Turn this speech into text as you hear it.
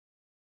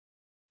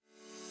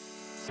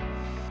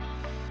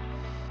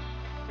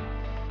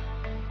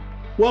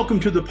Welcome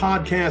to the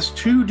podcast,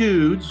 Two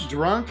Dudes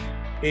Drunk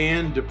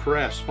and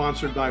Depressed,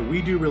 sponsored by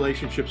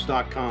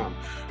WeDoRelationships.com.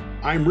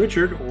 I'm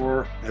Richard,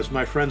 or as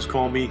my friends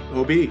call me,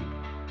 OB.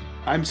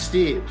 I'm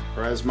Steve,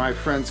 or as my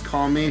friends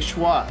call me,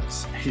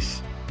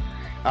 Schwaz.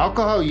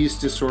 Alcohol use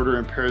disorder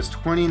impairs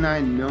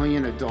 29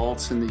 million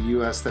adults in the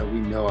U.S. that we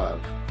know of.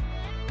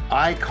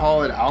 I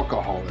call it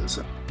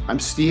alcoholism. I'm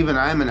Steve and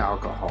I'm an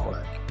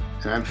alcoholic,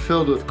 and I'm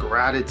filled with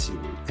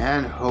gratitude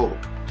and hope,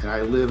 and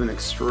I live an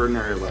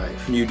extraordinary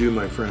life. You do,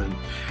 my friend.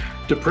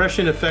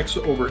 Depression affects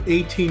over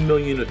 18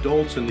 million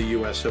adults in the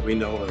U.S. that we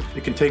know of.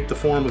 It can take the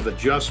form of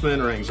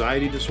adjustment or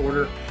anxiety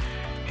disorder.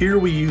 Here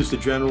we use the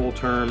general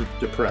term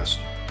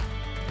depressed.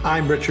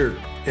 I'm Richard,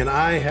 and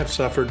I have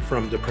suffered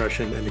from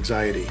depression and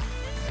anxiety.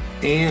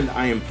 And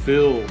I am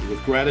filled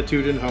with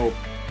gratitude and hope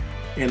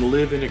and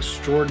live an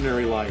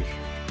extraordinary life.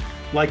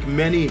 Like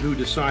many who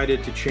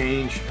decided to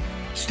change,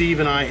 Steve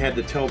and I had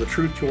to tell the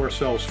truth to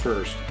ourselves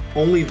first.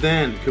 Only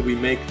then could we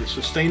make the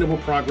sustainable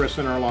progress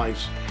in our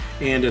lives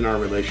and in our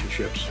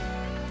relationships.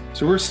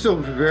 So we're still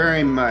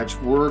very much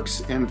works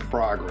in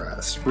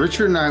progress.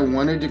 Richard and I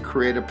wanted to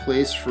create a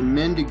place for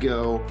men to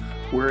go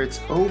where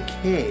it's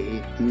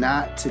okay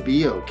not to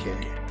be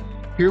okay.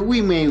 Here we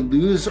may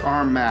lose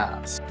our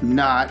mask,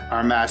 not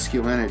our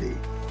masculinity.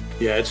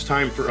 Yeah, it's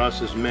time for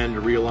us as men to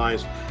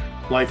realize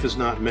life is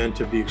not meant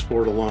to be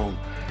explored alone.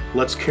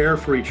 Let's care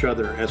for each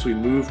other as we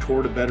move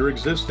toward a better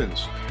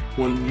existence.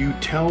 When you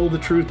tell the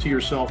truth to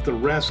yourself, the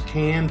rest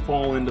can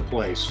fall into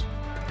place.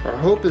 Our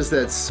hope is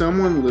that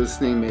someone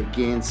listening may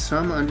gain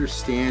some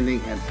understanding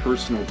and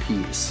personal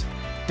peace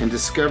and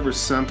discover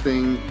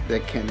something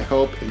that can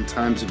help in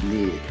times of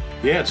need.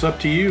 Yeah, it's up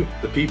to you.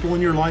 The people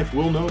in your life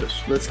will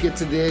notice. Let's get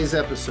to today's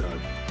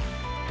episode.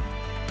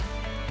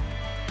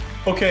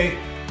 Okay,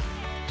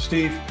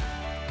 Steve,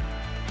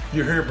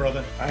 you're here,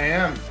 brother. I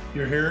am.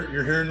 You're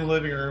here in the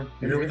living room.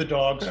 You're here with the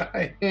dogs.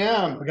 I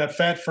am. We got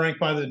Fat Frank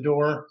by the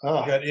door.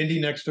 Oh. We got Indy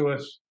next to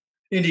us.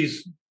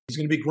 He's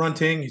going to be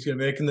grunting. He's going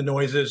to be making the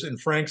noises.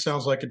 And Frank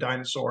sounds like a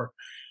dinosaur.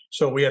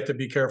 So we have to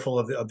be careful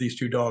of these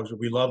two dogs.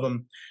 We love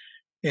them.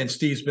 And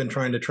Steve's been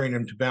trying to train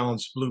them to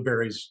balance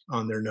blueberries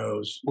on their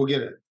nose. We'll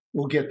get it.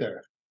 We'll get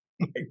there.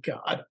 My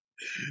God.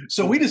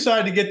 So we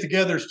decided to get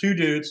together as two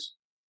dudes.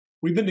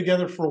 We've been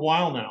together for a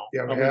while now.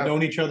 Yeah, We've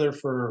known each other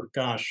for,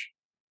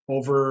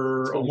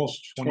 over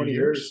almost 20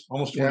 years.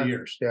 Almost 20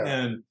 years. Yeah.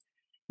 And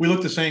we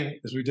look the same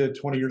as we did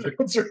 20 years ago.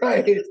 That's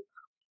right.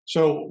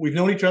 So we've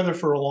known each other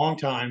for a long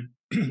time.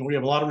 We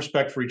have a lot of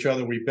respect for each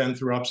other. We've been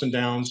through ups and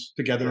downs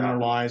together in our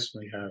lives.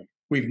 We have.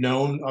 We've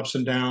known ups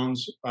and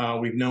downs.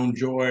 We've known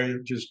joy,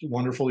 just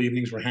wonderful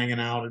evenings. We're hanging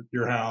out at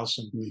your house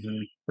and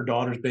our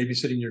daughter's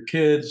babysitting your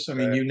kids. I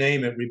mean, you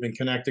name it. We've been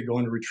connected,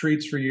 going to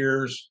retreats for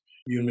years.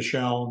 You and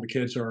Michelle and the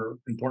kids are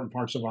important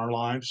parts of our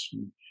lives.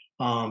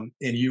 And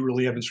you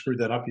really haven't screwed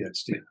that up yet,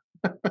 Steve.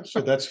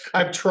 So that's...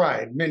 I've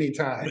tried many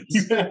times,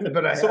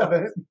 but I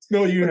haven't.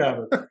 No, you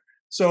haven't.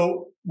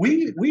 So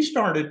we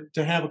started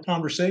to have a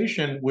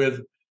conversation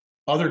with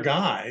other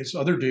guys,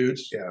 other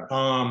dudes. Yeah.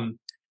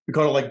 We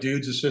call it like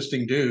dudes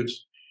assisting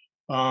dudes.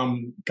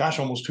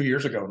 Almost 2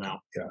 years ago now.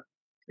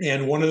 Yeah.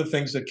 And one of the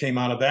things that came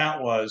out of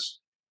that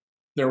was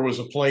there was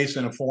a place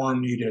and a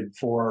forum needed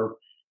for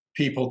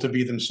people to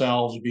be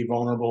themselves, be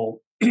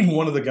vulnerable.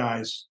 One of the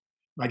guys,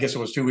 I guess it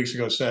was 2 weeks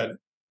ago, said,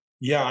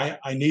 yeah,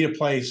 I need a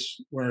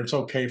place where it's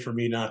okay for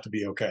me not to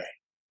be okay.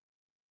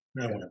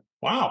 And I went,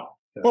 wow.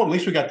 Yeah. Well, at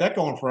least we got that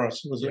going for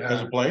us as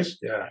a place.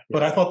 Yeah.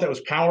 But I thought that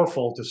was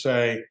powerful to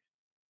say,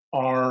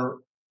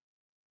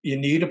 you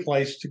need a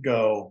place to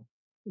go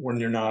when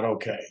you're not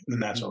okay,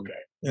 and that's okay.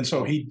 And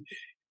so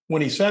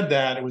when he said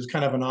that, it was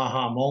kind of an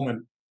aha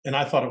moment, and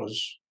I thought it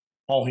was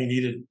all he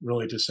needed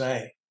really to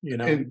say,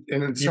 And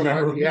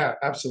yeah,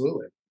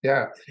 absolutely.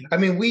 Yeah. I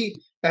mean, we,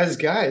 as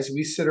guys,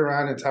 we sit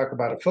around and talk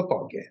about a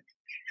football game.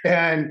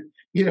 And,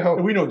 we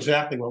know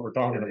exactly what we're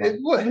talking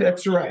about.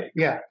 That's right.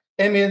 Yeah.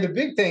 I mean, the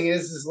big thing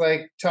is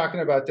like talking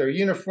about their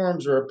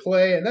uniforms or a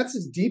play, and that's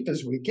as deep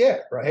as we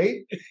get, right?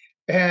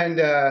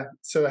 And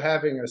so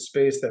having a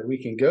space that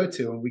we can go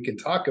to and we can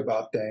talk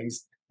about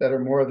things that are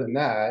more than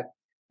that,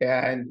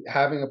 and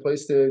having a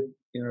place to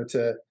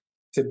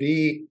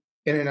be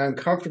in an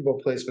uncomfortable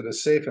place with a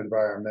safe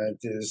environment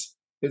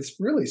it's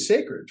really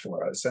sacred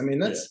for us. I mean,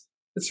 it's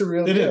a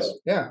real deal. It is.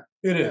 Yeah.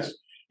 It is.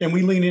 And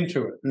we lean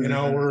into it.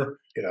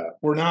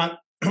 We're not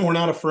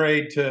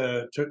afraid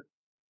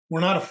we're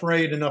not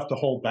afraid enough to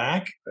hold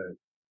back. Right.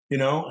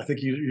 I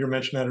think you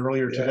mentioned that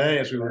earlier today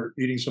as we were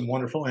eating some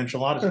wonderful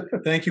enchiladas.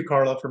 Thank you,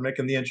 Carla, for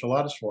making the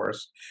enchiladas for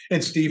us,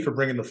 and Steve for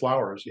bringing the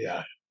flowers.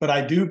 Yeah. But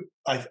I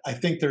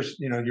think there's,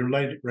 you're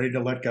ready to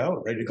let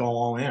go, ready to go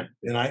all in.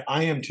 And I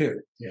am too.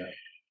 Yeah.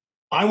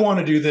 I want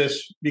to do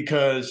this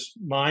because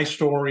my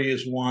story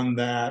is one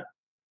that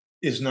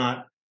is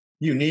not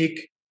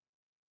unique,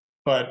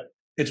 but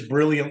it's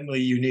brilliantly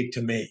unique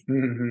to me.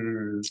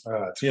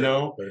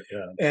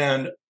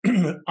 And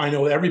I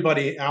know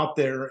everybody out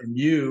there, and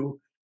you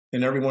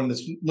and everyone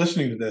that's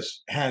listening to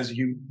this has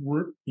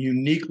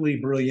uniquely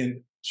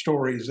brilliant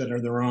stories that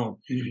are their own.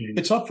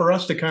 It's up for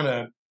us to kind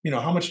of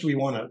how much do we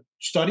want to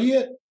study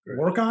it,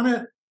 work on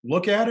it,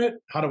 look at it?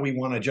 How do we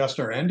want to adjust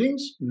our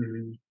endings?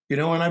 Mhm.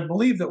 And I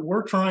believe that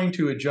we're trying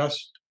to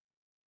adjust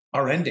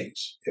our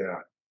endings, Yeah.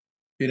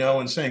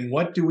 and saying,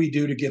 what do we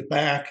do to give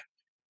back?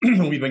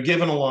 We've been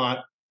given a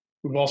lot.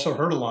 We've also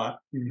hurt a lot.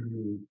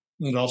 Mhm.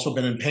 We've also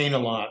been in pain a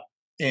lot.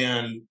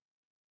 And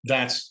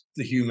that's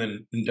the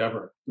human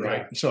endeavor,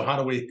 right? Yeah. So how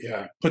do we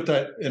Yeah. put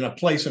that in a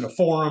place, in a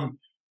forum,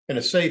 in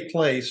a safe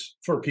place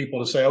for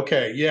people to say,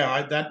 okay,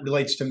 yeah, that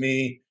relates to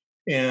me,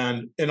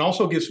 and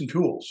also give some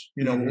tools.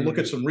 We'll look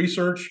at some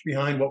research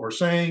behind what we're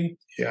saying,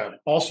 Yeah.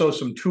 also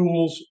some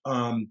tools,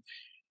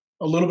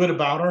 a little bit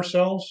about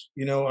ourselves.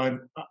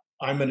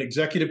 I'm an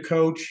executive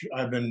coach.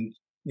 I've been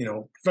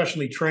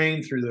professionally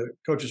trained through the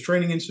Coaches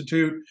Training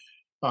Institute.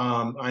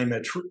 I'm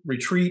a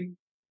retreat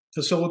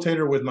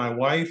facilitator with my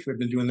wife. We've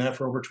been doing that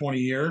for over 20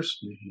 years.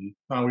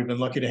 Mhm. We've been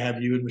lucky to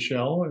have you and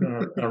Michelle in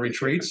our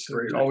retreats.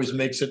 Great It always retreat.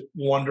 makes it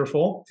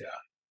wonderful. Yeah.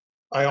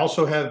 I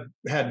also have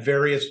had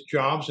various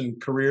jobs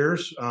and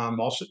careers,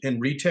 also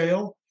in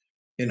retail,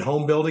 in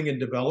home building and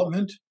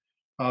development.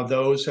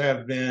 Those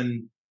have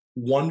been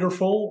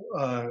wonderful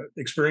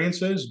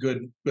experiences,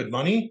 good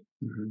money,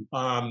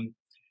 Mhm.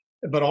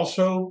 but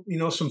also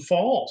some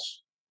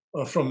falls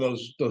from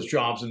those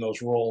jobs and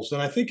those roles,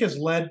 and I think has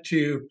led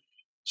to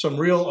some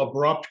real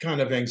abrupt kind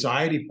of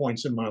anxiety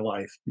points in my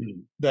life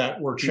Mhm.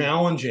 that were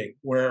challenging,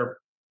 where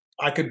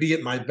I could be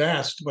at my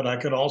best, but I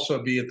could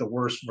also be at the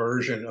worst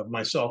version of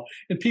myself,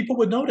 and people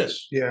would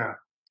notice. Yeah.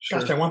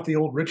 Gosh, Sure. I want the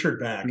old Richard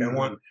back. I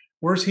want. Mhm.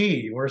 Where's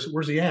he?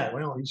 Where's he at?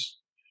 Well, he's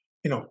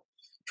you know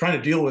trying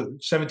to deal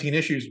with 17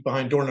 issues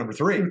behind door number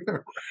 3.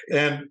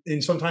 And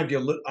sometimes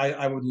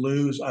I would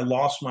lose. I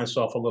lost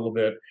myself a little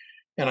bit,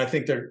 and I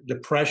think that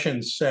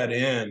depression set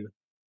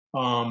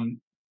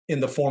um, in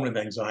the form of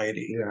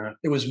anxiety. Yeah.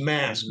 It was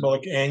masked, Mhm. but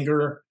like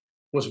anger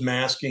was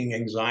masking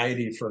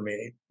anxiety for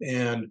me,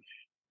 and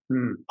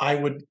Mm. I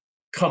would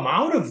come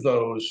out of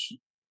those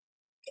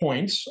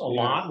points a Yeah.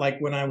 lot, like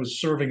when I was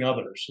serving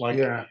others, like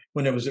Yeah.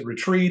 when it was at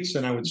retreats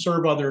and I would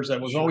serve others.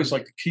 That was Sure. always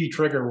like the key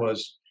trigger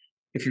was,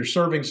 if you're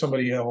serving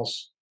somebody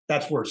else,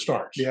 that's where it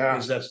starts. Yeah.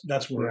 Is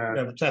that's where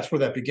Yeah. that's where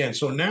that begins.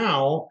 So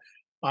now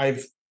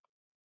I've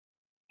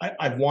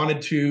I've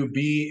wanted to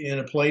be in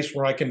a place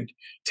where I can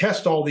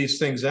test all these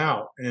things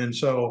out, and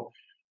so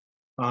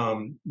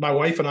my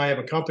wife and I have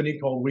a company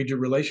called We Do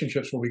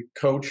Relationships, where we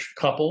coach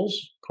couples.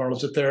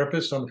 Carla's a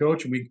therapist, I'm a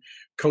coach, and we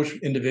coach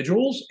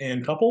individuals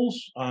and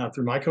couples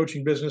through my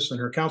coaching business and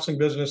her counseling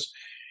business.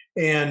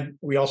 And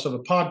we also have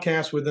a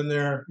podcast within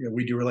there.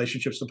 We Do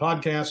Relationships, the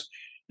podcast.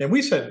 And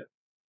we said,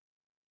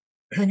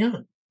 hang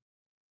on,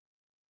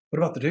 what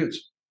about the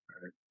dudes?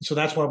 So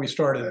that's why we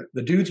started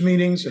the dudes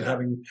meetings and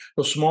having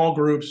those small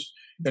groups.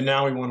 And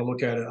now we want to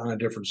look at it on a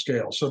different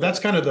scale. So that's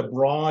kind of the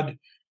broad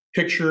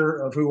picture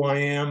of who I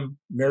am.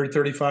 Married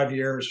 35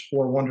 years,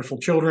 4 wonderful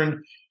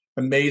children,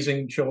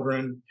 amazing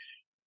children.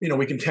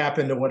 We can tap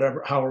into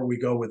however we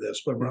go with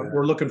this, but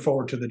we're looking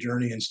forward to the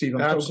journey. And Steve,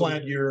 I'm so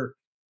glad Absolutely.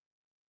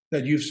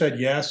 that you've said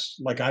yes,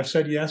 like I've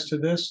said yes to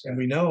this. And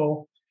we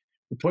know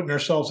we're putting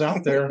ourselves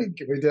out there.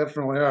 We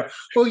definitely are.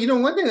 Well,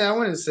 one thing I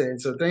want to say,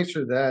 so thanks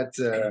for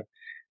that.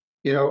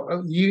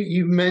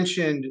 You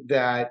mentioned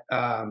that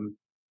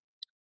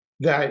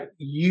that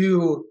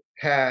you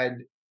had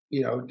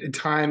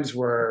times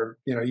where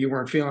you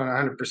weren't feeling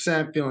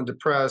 100%, feeling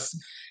depressed,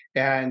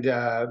 and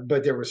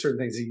but there were certain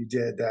things that you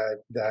did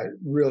that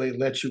really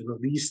let you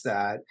release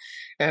that.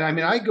 And I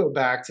mean, I go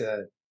back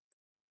to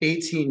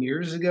 18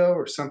 years ago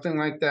or something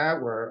like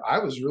that, where I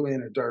was really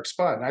in a dark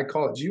spot, and I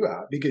called you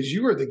out because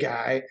you were the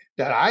guy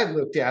that I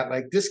looked at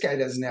like, this guy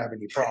doesn't have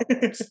any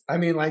problems. I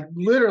mean, like,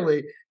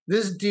 literally,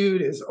 this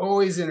dude is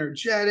always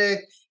energetic.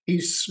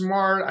 He's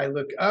smart. I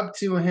look up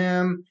to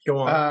him. Go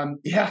on.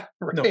 Yeah,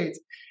 No. right.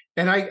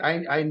 And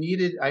I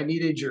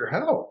needed your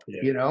help,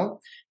 Yeah.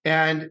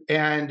 and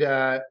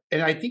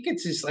I think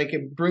it's just like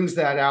it brings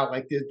that out,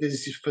 like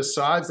these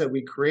facades that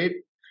we create,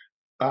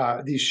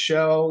 these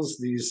shells,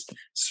 these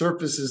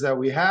surfaces that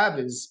we have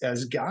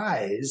as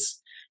guys,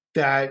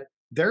 that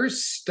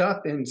there's stuff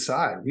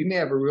inside. We may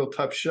have a real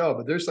tough shell,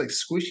 but there's like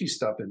squishy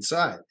stuff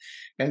inside.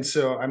 And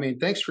so, I mean,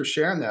 thanks for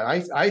sharing that.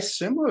 I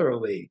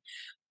similarly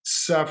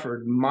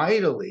suffered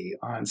mightily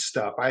on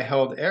stuff. I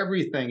held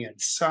everything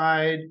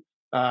inside,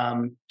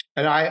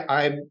 and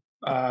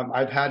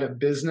I've had a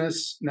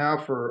business now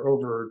for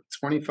over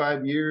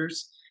 25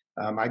 years.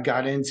 I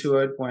got into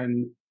it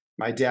when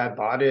my dad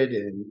bought it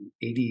in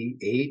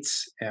 88,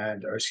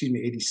 or excuse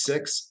me,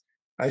 86.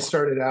 I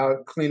started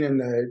out cleaning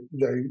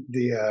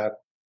the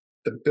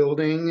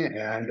building,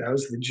 and I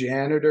was the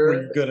janitor.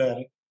 Were you good at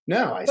it?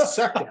 No, I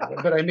sucked at it,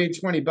 but I made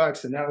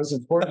 $20, and that was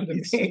important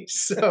to me.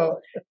 So,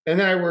 and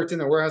then I worked in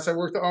the warehouse. I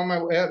worked all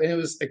my way up, and it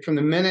was like from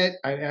the minute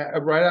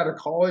right out of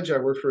college, I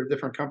worked for a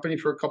different company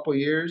for a couple of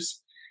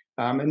years,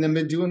 and then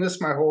been doing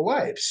this my whole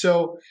life.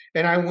 So,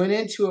 and I went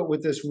into it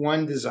with this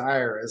one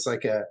desire as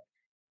like an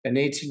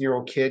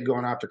 18-year-old kid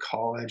going off to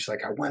college.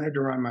 Like, I wanted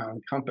to run my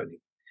own company,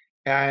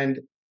 and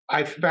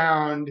I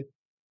found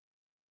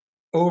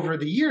over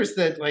the years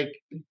that, like,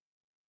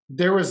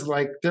 there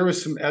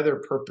was some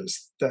other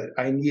purpose that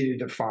I needed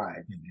to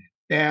find.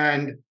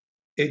 And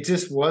it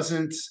just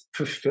wasn't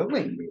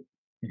fulfilling me.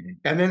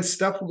 And then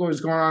stuff was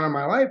going on in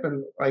my life.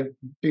 And like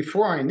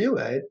before I knew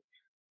it,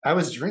 I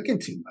was drinking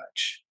too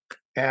much.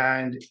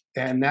 And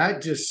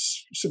that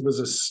just was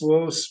a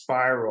slow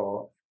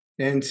spiral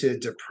into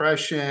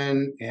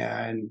depression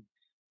and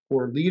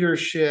poor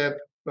leadership,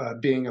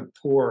 being a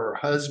poor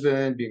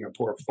husband, being a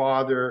poor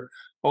father,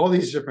 all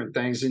these different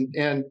things.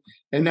 And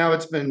now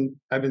I've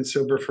been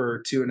sober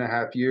for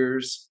 2.5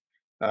 years.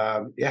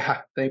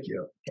 Yeah, thank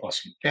you.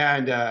 Awesome.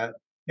 And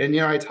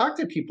I talked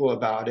to people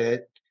about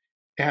it.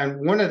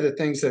 And one of the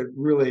things that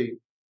really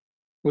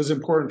was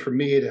important for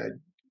me to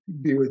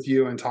be with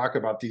you and talk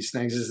about these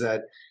things is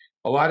that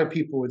a lot of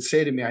people would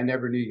say to me, I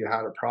never knew you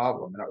had a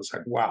problem. And I was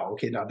like, wow,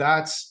 okay, now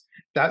that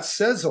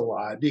says a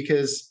lot,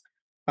 because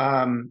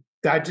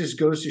that just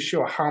goes to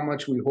show how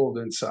much we hold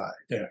inside.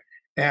 Yeah.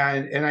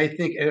 And I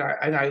think,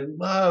 and I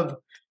love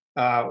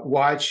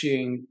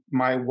watching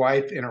my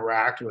wife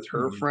interact with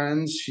her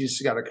friends.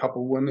 She's got a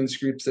couple women's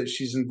groups that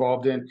she's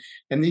involved in,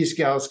 and these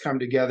gals come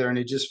together and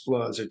it just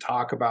flows. They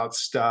talk about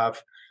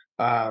stuff.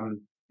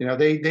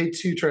 They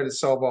too try to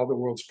solve all the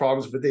world's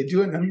problems, but they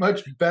do it in a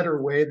much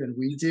better way than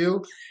we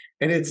do.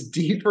 And it's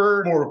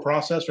deeper, more of a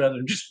process rather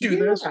than just do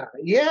this.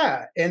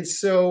 Yeah. And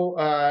so,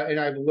 and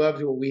I've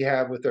loved what we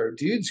have with our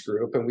dudes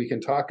group, and we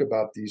can talk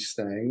about these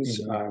things.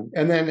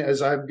 And then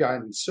as I've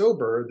gotten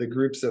sober, the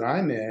groups that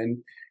I'm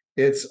in,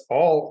 it's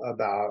all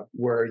about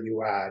where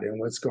you at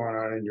and what's going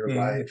on in your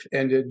life,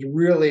 and to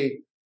really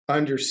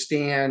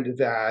understand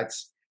that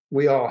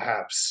we all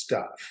have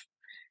stuff.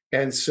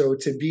 And so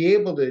to be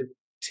able to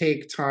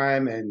take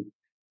time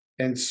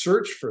and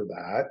search for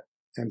that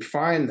and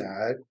find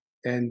that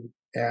and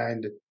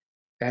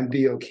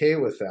be okay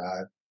with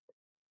that,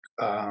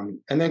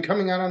 and then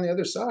coming out on the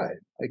other side,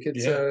 like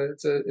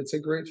it's a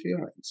great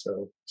feeling.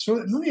 So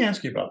let me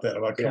ask you about that,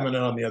 about coming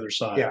out on the other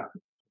side. Yeah.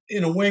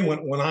 In a way,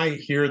 when I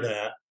hear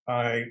that,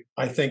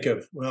 I think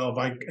of, well,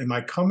 am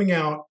I coming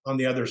out on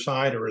the other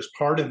side, or is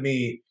part of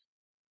me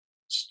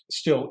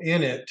still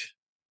in it,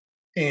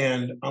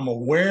 and I'm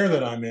aware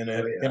that I'm in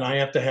it, and I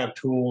have to have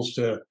tools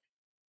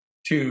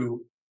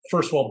to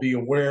first of all be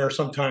aware,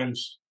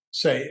 sometimes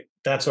say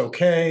that's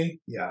okay.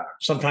 Yeah.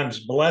 Sometimes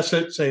bless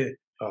it, say,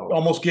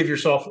 almost give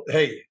yourself,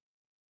 hey,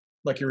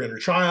 like your inner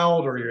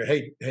child, or you're,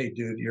 hey,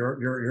 dude,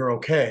 you're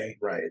okay.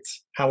 Right.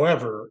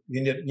 However,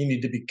 you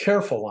need to be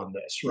careful on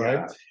this, right?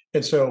 Yeah.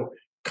 And so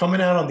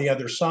coming out on the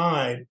other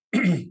side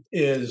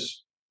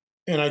is,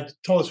 and I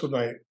told this with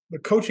the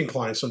coaching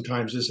clients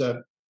sometimes, is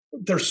that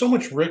there's so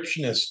much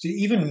richness to,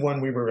 even when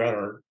we were at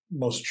our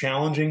most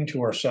challenging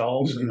to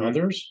ourselves and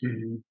others,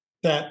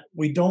 that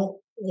we don't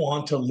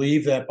want to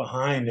leave that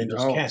behind and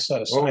just cast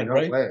that aside,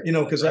 right?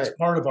 Because that's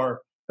part of part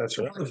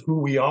of who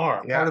we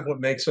are, part of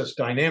what makes us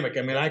dynamic.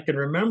 I mean, I can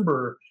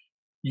remember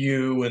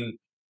you, and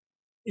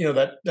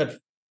that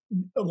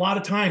a lot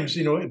of times,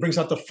 it brings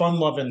out the fun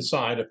loving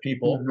side of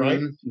people, right?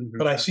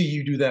 But I see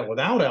you do that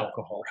without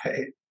alcohol,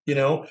 right?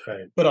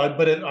 Right. But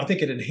I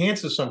think it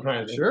enhances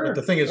sometimes. Sure. But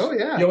the thing is,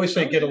 you always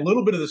say get a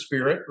little bit of the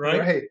spirit, right?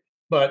 Right.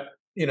 But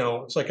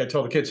it's like I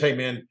tell the kids, hey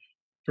man,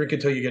 drink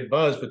until you get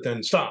buzzed, but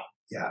then stop.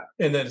 Yeah.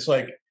 And then it's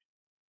like,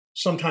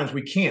 sometimes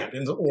we can't,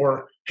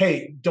 or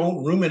hey,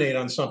 don't ruminate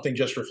on something,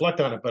 just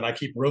reflect on it. But I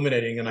keep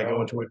ruminating, and I go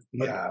into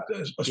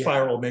a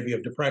spiral maybe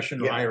of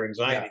depression or higher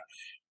anxiety.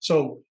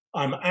 So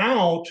I'm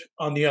out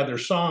on the other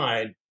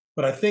side,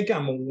 but I think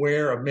I'm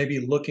aware of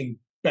maybe looking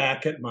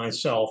back at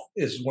myself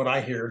is what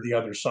I hear the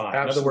other side.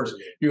 Absolutely. In other words,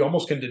 you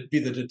almost can be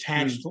the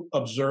detached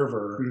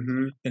observer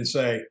and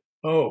say,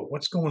 oh,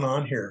 what's going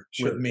on here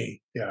with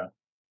me? Yeah.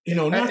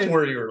 Not to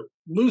where you're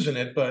losing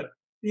it, but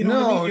you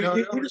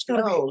just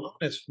gotta be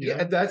honest.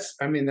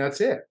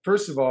 That's it.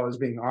 First of all, is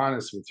being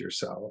honest with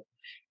yourself,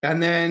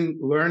 and then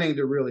learning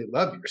to really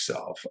love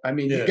yourself. I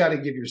mean, you got to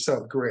give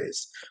yourself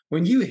grace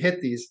when you hit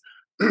these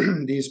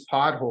these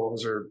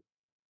potholes or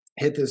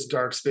hit this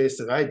dark space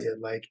that I did.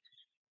 Like,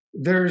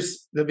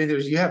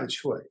 you have a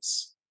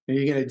choice. Are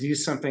you going to do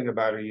something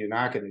about it, or you're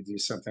not going to do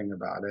something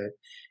about it?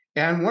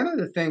 And one of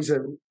the things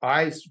that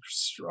I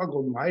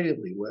struggled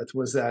mightily with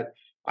was that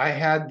I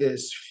had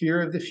this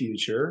fear of the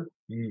future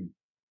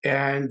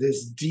and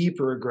this deep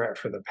regret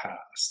for the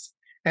past.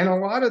 And a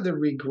lot of the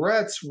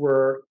regrets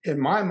were, in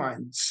my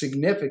mind,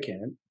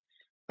 significant.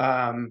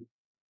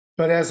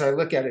 But as I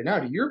look at it now,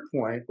 to your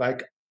point,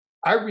 like,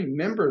 I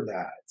remember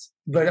that,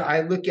 but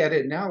I look at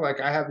it now like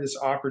I have this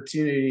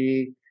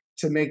opportunity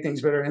to make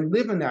things better and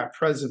live in that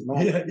present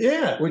moment.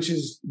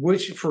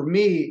 Which for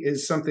me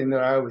is something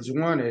that I always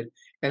wanted,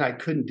 and I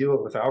couldn't do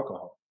it with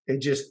alcohol.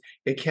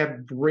 It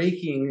kept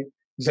breaking.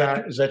 Is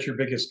that your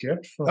biggest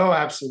gift? Oh,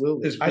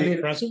 absolutely. Is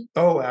being present?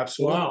 Oh,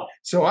 absolutely. Wow.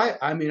 So I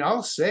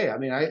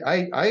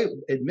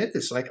admit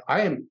this, like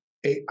I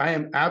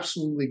am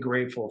absolutely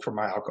grateful for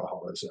my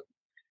alcoholism,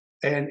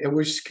 and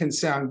which can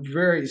sound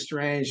very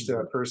strange to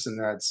a person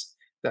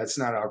that's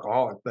not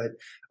alcoholic, but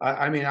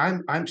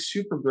I'm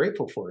super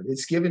grateful for it.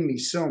 It's given me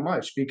so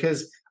much,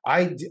 because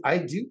I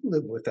do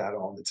live with that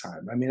all the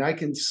time. I mean, I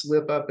can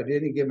slip up at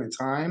any given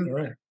time,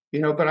 Right.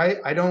 but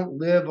I don't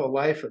live a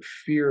life of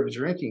fear of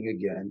drinking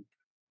again.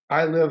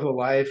 I live a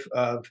life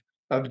of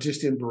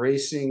just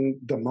embracing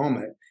the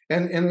moment.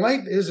 And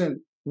life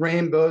isn't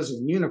rainbows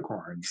and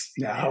unicorns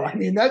now. I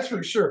mean, that's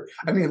for sure.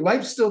 I mean,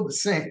 life's still the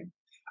same.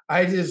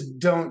 I just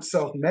don't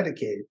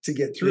self-medicate to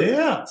get through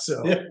Yeah. it.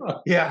 So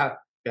Yeah.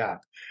 yeah.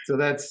 So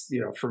that's,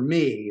 for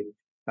me,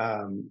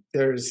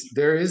 there is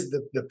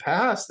the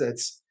past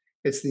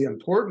it's the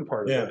important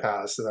part of Yeah. the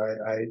past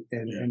that Yeah.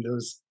 and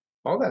those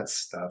all that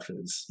stuff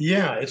is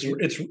Yeah. It's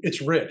rich. It's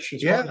part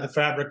of yeah, the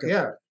fabric of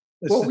yeah.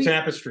 it's Well, the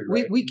tapestry,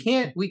 right? we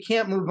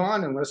can't move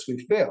on unless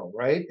we fail,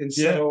 right? And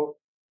Yeah. so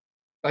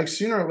like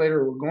sooner or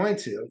later we're going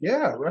to.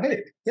 Yeah,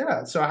 right.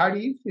 Yeah. So how do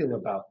you feel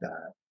about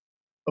that?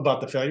 About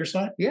the failure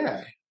side.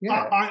 Yeah.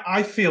 Yeah.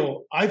 I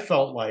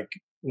felt like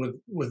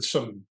with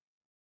some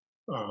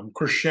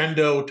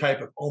crescendo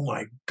type of, oh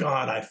my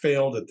God, I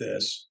failed at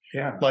this.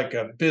 Yeah. Like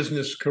a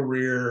business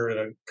career at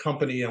a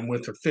company I'm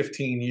with for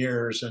 15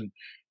 years. And,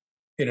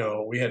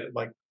 we had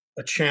like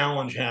a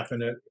challenge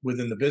happen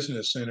within the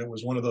business. And it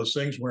was one of those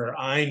things where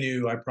I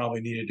knew I probably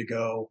needed to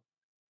go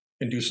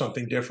and do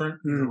something different.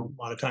 Mm.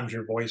 A lot of times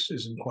your voice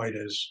isn't quite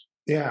as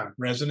Yeah.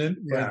 resonant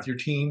Yeah. with your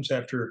teams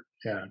after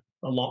Yeah.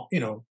 a long,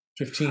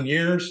 15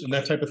 years and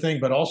that type of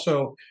thing. But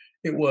also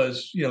it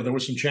was, there were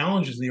some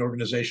challenges in the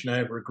organization. I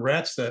have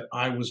regrets that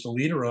I was the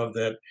leader of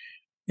that.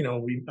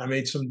 I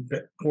made some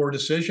poor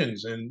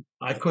decisions and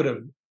I could have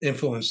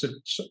influenced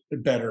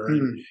it better.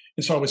 Mm.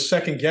 And so I was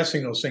second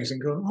guessing those things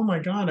and going, oh my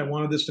God, I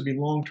wanted this to be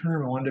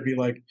long-term. I wanted to be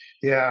like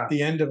Yeah.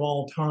 the end of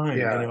all time,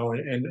 Yeah.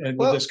 and with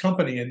Well, this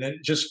company. And then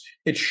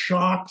it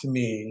shocked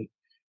me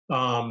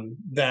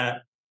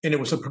that, and it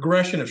was a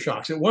progression of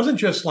shocks. It wasn't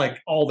just like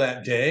all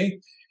that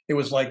day. It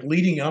was like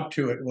leading up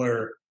to it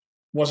where it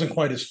wasn't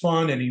quite as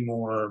fun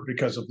anymore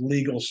because of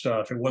legal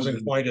stuff. It wasn't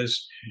Mhm. quite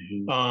as,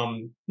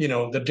 Mhm.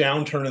 the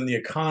downturn in the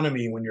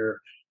economy when you're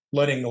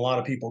letting a lot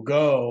of people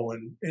go.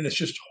 And it's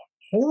just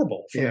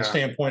horrible from Yeah. the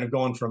standpoint of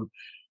going from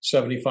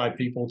 75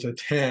 people to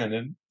 10.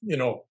 And,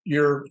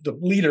 you're the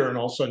leader and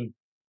all of a sudden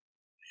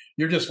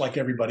you're just like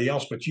everybody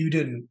else, but you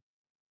didn't,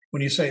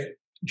 when you say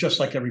just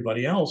like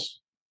everybody else,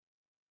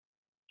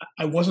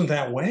 I wasn't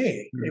that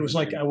way. It was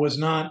like Mhm. I was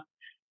not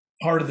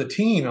part of the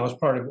team. I was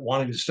part of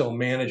wanting to still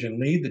manage and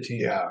lead the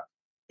team. Yeah.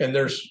 And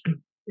there's,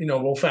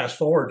 we'll fast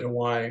forward to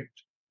why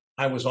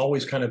I was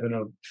always kind of in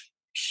a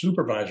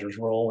supervisor's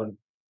role,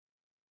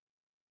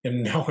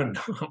 and now I'm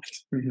not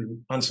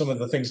Mhm. on some of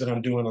the things that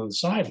I'm doing on the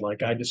side.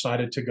 Like I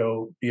decided to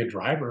go be a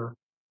driver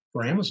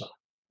for Amazon.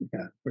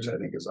 Yeah. Which I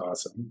think is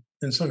awesome.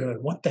 And so I'm like,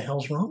 what the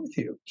hell's wrong with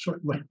you? Sort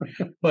of like,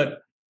 but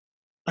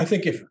I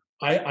think if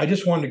I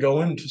just wanted to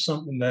go into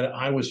something that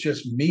I was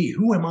just me,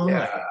 who am I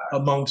Yeah.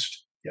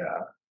 amongst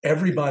Yeah.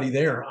 everybody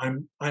there?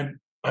 I'm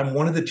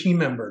one of the team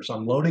members.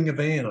 I'm loading a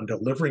van. I'm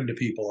delivering to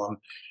people. I'm,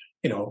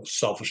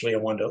 selfishly, I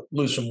wanted to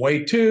lose some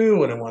weight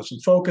too, and I want some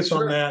focus on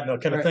Sure. that and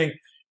that kind of Right. thing.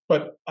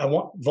 But I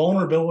want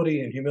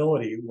vulnerability and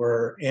humility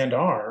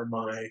are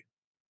my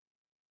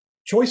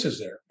choices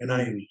there. And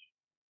Mhm.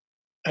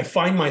 I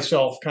find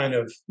myself kind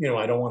of,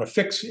 I don't want to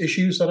fix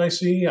issues that I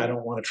see. I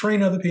don't want to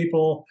train other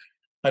people.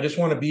 I just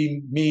want to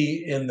be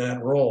me in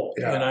that role.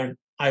 Yeah. And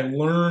I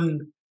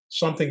learned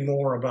something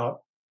more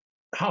about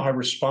how I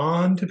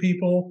respond to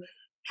people,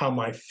 how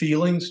my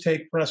feelings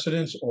take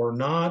precedence or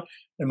not.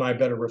 Am I a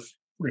better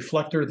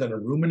reflector than a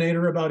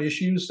ruminator about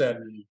issues that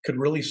could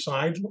really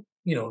sideswipe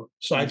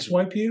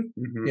you?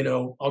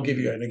 Mhm. I'll give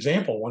you an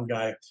example. One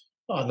guy,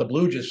 the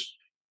Blue, just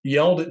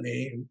yelled at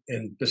me,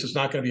 and this is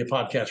not going to be a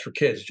podcast for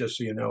kids, just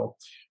so you know.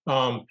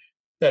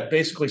 That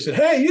basically said,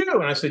 "Hey, you,"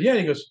 and I said, "Yeah."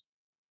 And he goes,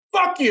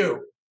 "Fuck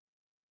you."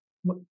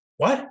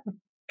 What?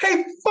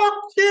 Hey, fuck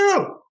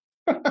you.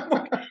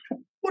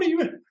 What do you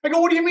mean? I go,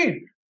 what do you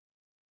mean?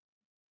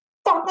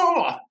 Fuck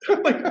off.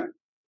 Like,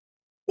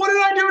 what did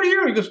I do to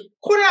you? He goes,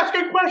 quit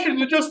asking questions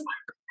and just,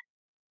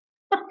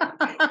 what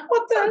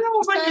the hell? I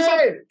was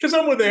like, because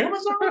I'm with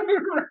Amazon?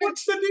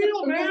 What's the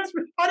deal, man?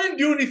 I didn't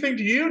do anything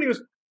to you. And he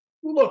goes,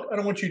 look, I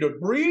don't want you to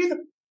breathe.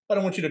 I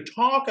don't want you to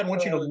talk. I don't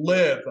want you to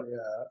live.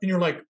 Yeah. And you're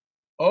like,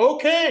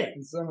 okay,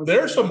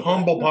 there's some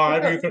humble pie.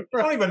 I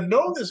don't even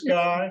know this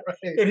guy. Right.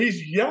 And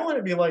he's yelling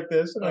at me like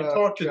this. And I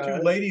talked to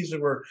two ladies who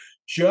were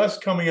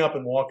just coming up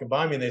and walking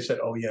by me. And they said,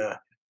 oh, yeah,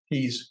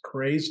 he's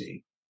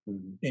crazy.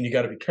 Mhm. And you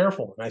got to be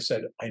careful. And I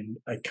said, I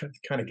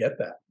kind of get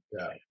that.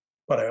 Yeah.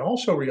 But I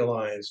also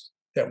realized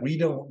that we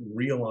don't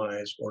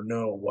realize or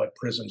know what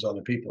prisons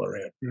other people are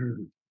in.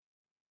 Mhm.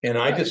 And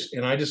I Right.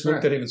 just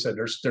looked at him and said,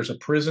 there's a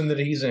prison that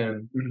he's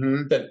in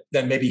Mhm.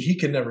 that maybe he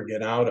can never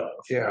get out of.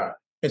 Yeah.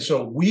 And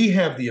so we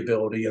have the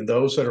ability, and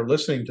those that are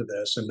listening to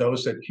this and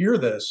those that hear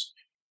this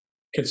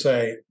can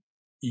say,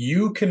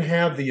 you can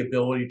have the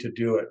ability to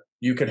do it.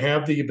 You can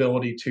have the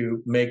ability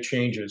to make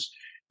changes.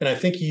 And I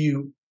think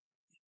you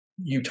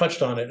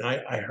touched on it. And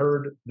I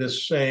heard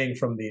this saying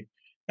from the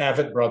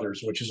Avett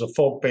Brothers, which is a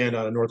folk band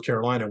out of North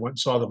Carolina. I went and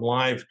saw them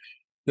live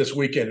this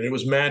weekend, and it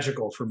was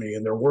magical for me.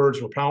 And their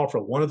words were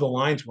powerful. One of the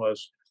lines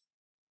was,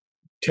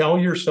 Tell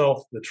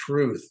yourself the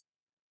truth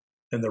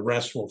and the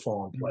rest will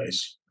fall in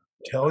place.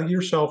 Tell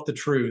yourself the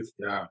truth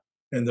Yeah.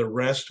 and the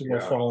rest will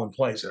Yeah. fall in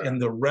place. Yeah.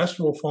 And the rest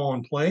will fall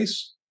in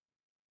place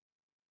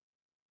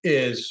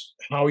is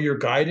how you're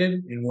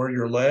guided and where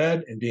you're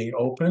led and being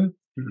open.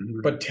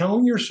 Mhm. But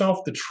telling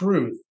yourself the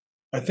truth,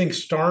 I think,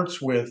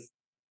 starts with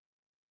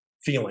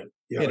feeling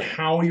Yeah. and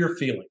how you're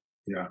feeling.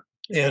 Yeah.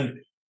 And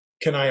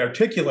can I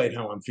articulate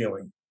how I'm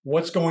feeling?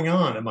 What's going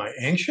on? Am I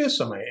anxious?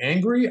 Am I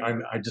angry?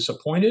 Am I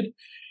disappointed?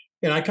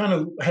 And I kind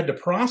of had to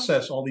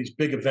process all these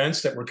big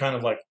events that were kind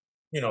of like,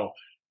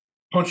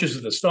 punches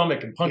in the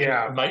stomach and punches.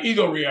 Yeah. And my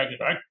ego reacted.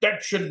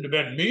 That shouldn't have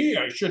been me.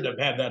 I shouldn't have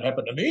had that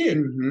happen to me.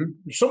 Mhm.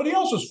 It's somebody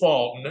else's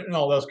fault and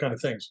all those kind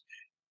of things.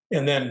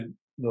 And then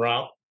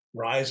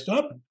rised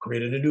up,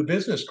 created a new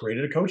business,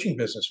 created a coaching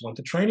business, went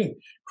to training,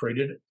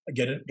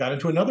 got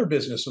into another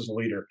business as a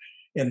leader.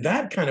 And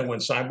that kind of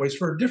went sideways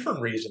for a different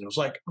reason. It was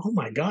like, oh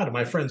my God. And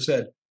my friend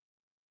said,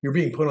 you're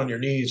being put on your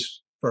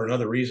knees for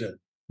another reason.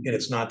 And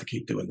it's not to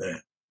keep doing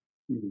that.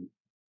 Mhm.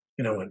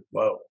 And I went,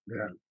 whoa.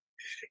 Yeah.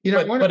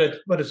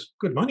 But it's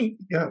good money.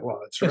 Yeah. Well,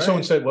 that's And right.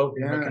 someone said, well,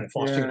 Yeah, we can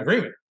foster an yeah.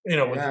 agreement.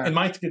 Yeah. In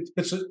my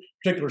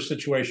particular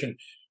situation,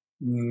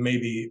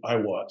 maybe I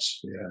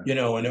was, Yeah.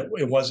 and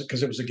it wasn't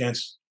because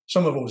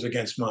some of it was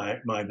against my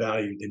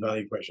value, the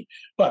value question.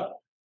 But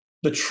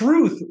the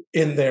truth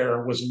in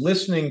there was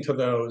listening to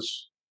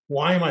those.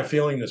 Why am I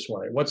feeling this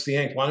way? What's the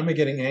why am I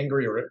getting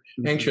angry or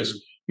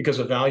anxious because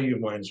a value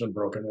of mine has been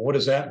broken? What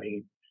does that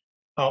mean?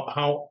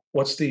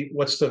 What's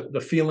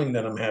the feeling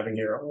that I'm having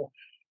here?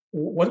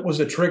 What was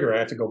the trigger I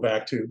have to go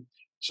back to?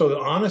 So the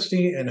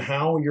honesty and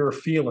how you're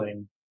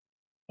feeling,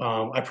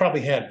 I probably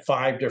had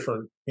 5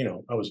 different,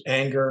 I was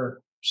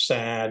anger,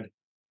 sad,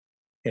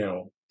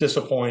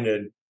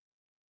 disappointed,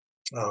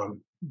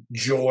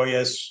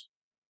 joyous,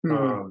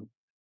 Mhm.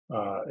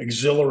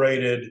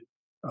 exhilarated.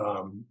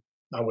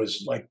 I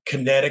was like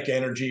kinetic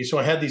energy. So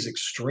I had these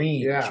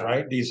extremes, Yeah.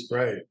 right?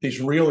 Right.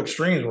 These real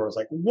extremes where it's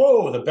like,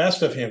 whoa, the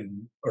best of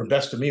him or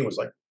best of me was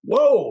like,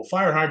 whoa,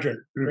 fire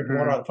hydrant, drinking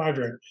water out of the fire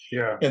hydrant.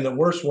 Yeah. And the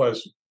worst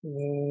was,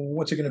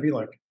 what's it going to be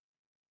like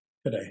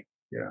today?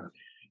 Yeah.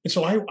 And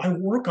so I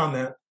work on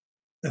that.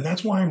 And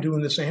that's why I'm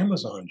doing this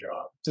Amazon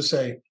job to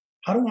say,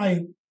 how do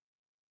I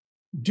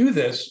do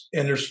this?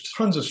 And there's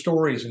tons of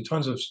stories and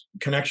tons of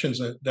connections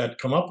that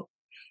come up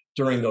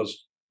during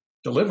those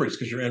deliveries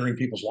because you're entering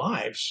people's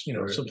lives,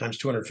 Right. sometimes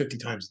 250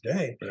 times a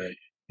day. Right.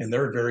 And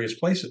they're at various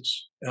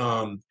places.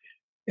 And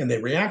they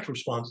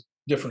respond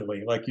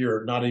differently, like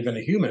you're not even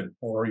a human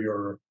or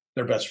you're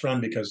their best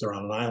friend because they're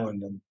on an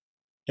island and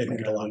they don't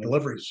get a lot of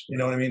deliveries. You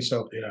know what I mean?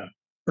 So Yeah.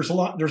 there's a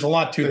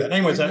lot to that.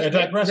 Anyways, I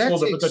digress a little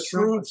bit, but the takes so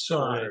truth much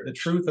side, the courage.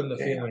 truth and the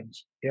Yeah.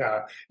 feelings.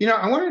 Yeah.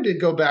 I wanted to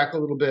go back a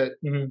little bit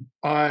Mhm.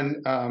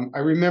 on, I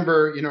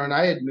remember, and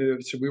I had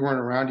moved, so we weren't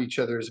around each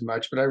other as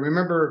much, but I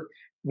remember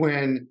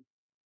when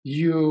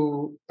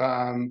you,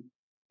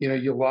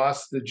 you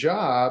lost the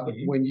job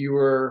Mhm. when you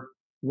were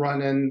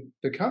running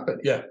the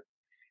company. Yeah.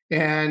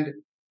 And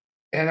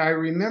I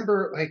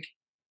remember like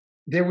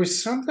there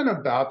was something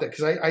about that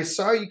because I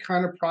saw you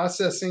kind of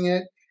processing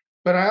it,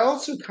 but I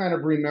also kind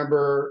of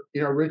remember,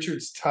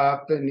 Richard's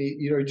tough and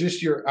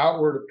just your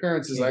outward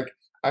appearance is Yeah. like,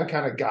 I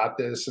kind of got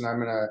this and I'm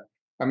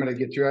gonna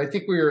get through it. I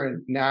think we were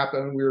in Napa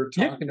and we were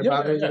talking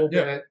about it a little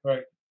bit.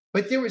 Right.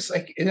 But there was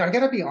like, and I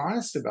gotta be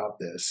honest about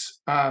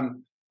this.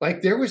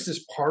 Like there was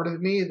this part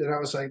of me that I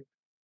was like,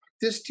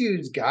 this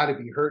dude's gotta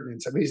be hurting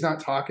inside, but he's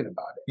not talking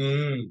about it.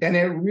 Mm. And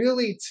it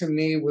really, to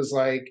me, was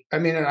like,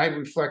 and I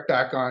reflect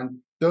back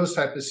on those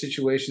type of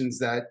situations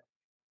that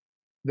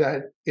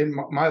in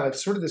my life,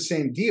 sort of the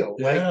same deal.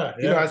 Yeah,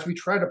 as we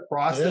try to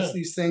process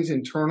these things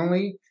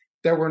internally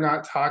that we're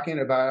not talking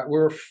about,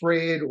 we're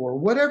afraid or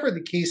whatever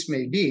the case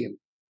may be.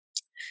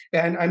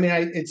 And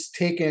it's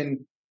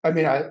taken,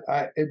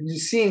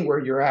 seeing where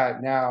you're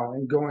at now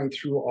and going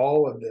through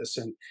all of this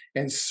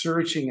and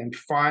searching and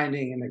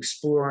finding and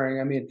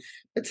exploring.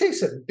 It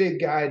takes a big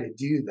guy to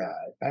do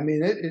that.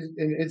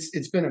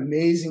 It's been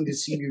amazing to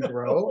see you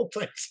grow.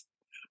 Thanks.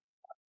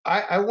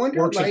 I wonder,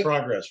 Works in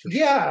progress. For sure.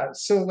 yeah.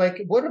 So,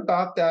 like, what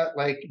about that?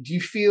 Like, do you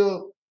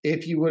feel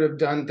if you would have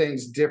done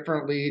things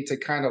differently to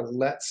kind of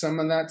let some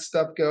of that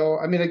stuff go?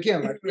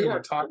 Again, like we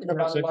weren't talking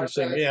about That's a lot of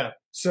interesting. that. Yeah.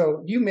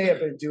 So you may have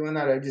been doing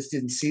that. I just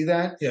didn't see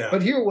that. Yeah.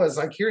 But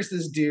here's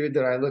this dude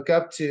that I look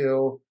up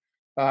to.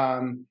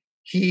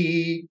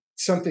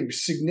 Something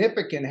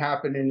significant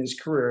happened in his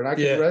career, and I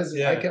can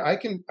resonate. Yeah.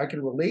 I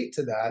can relate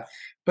to that.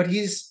 But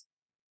he's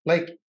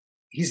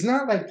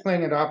not like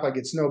playing it off like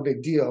it's no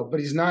big deal, but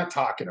he's not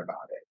talking about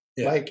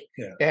it.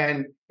 Yeah.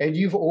 And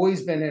you've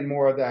always been in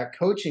more of that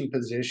coaching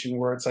position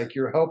where it's like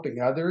you're helping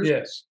others.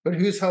 Yes. But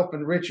who's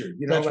helping Richard?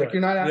 That's right.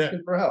 You're not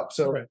asking for help.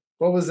 So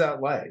what was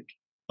that like?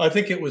 I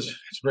think it's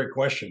a great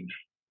question.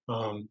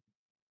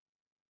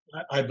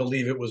 I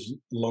believe it was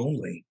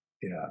lonely.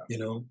 Yeah.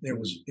 It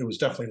was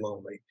definitely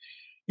lonely.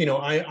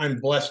 I'm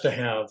blessed to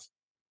have,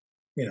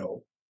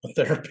 a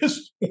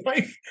therapist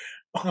wife.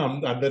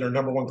 I've been her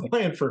number one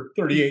client for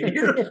 38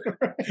 years,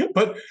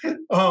 but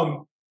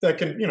that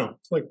can,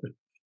 it's like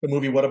the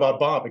movie What About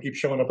Bob? It keeps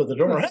showing up at the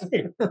door.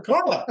 Hey,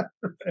 Carla.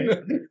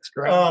 It's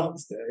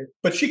Groundhog's Day.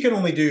 But she can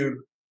only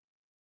do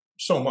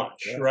so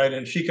much, Yeah. right?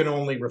 And she can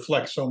only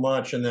reflect so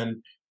much. And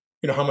then,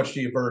 how much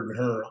do you burden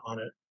her on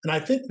it? And I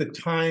think the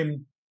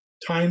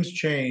times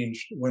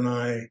changed when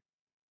I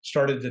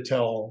started to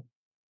tell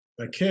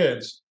my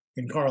kids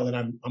and Carl that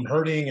I'm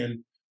hurting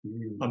and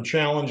I'm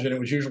challenged, and it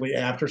was usually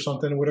after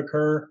something would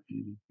occur,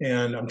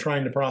 and I'm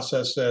trying to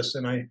process this.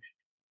 And I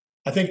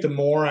think the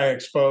more I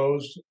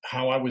exposed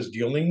how I was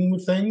dealing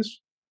with things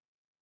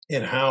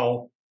and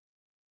how,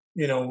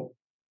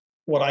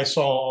 what I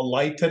saw a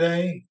light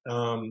today.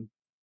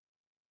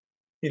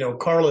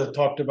 Carla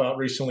talked about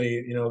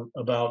recently,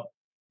 about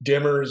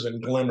dimmers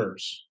and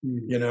glimmers,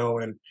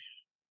 and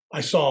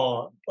I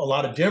saw a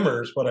lot of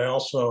dimmers, but I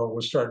also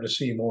was starting to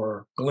see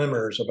more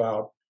glimmers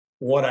about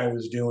what I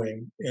was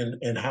doing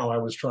and how I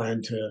was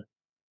trying to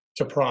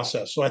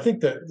process. So I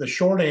think that the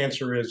short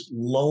answer is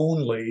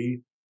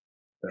lonely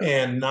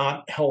and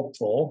not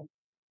helpful.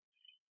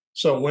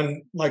 So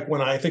when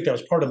I think that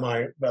was part of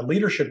my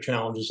leadership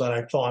challenges, that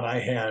I thought I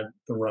had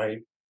the right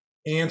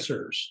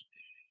answers,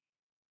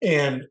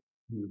 and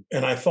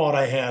I thought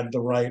I had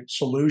the right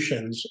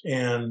solutions,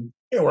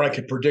 or I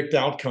could predict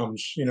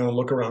outcomes, and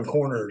look around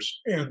corners.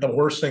 And the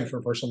worst thing for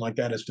a person like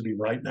that is to be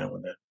right now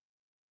and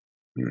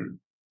then.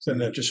 So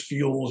that just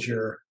fuels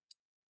your,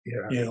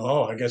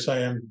 oh, I guess I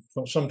am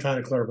some kind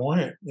of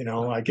clairvoyant.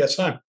 I guess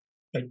I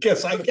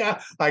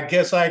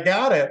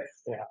got it.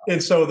 Yeah.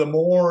 And so the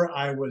more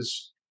I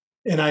was,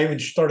 and I even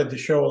started to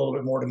show a little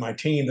bit more to my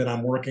team that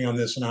I'm working on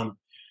this, and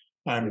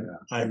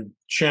I'm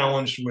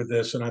challenged with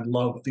this, and I'd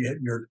love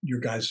your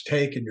guys'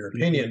 take and your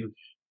opinion.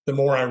 The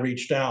more I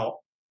reached out,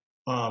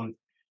 and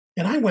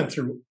I went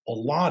through a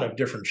lot of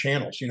different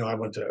channels. I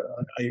went to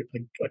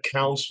a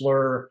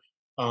counselor,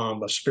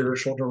 a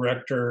spiritual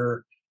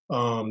director,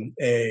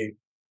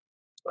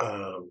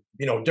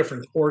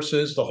 different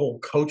courses, the whole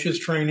coaches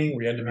training.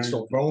 We had to be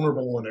so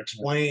vulnerable and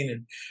explain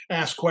and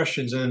ask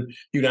questions, and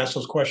you'd ask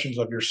those questions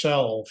of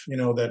yourself.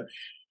 That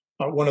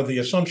one of the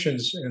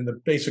assumptions and the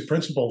basic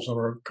principles of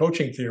our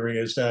coaching theory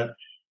is that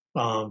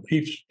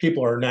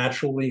people are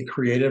naturally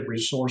creative,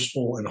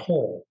 resourceful, and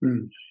whole.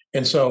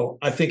 And so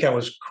I think I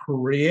was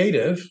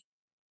creative.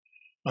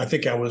 I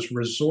think I was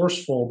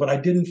resourceful, but I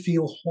didn't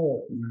feel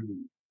whole.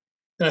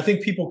 And I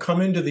think people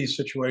come into these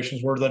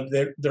situations where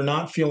they're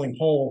not feeling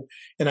whole.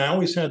 And I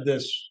always had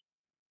this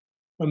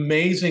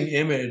amazing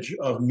image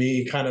of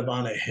me kind of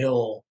on a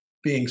hill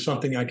being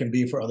something I can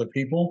be for other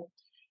people.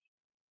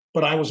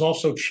 But I was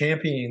also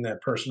championing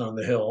that person on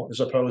the hill as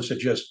opposed to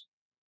just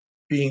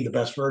being the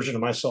best version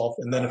of myself.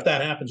 And then if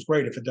that happens,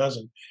 great. If it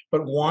doesn't,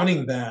 but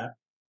wanting that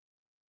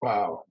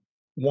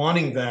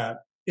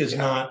is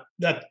not,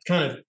 that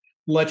kind of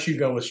lets you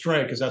go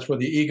astray, because that's where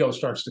the ego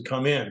starts to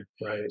come in.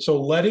 Right.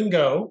 So letting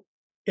go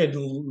and,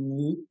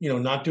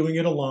 not doing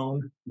it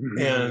alone,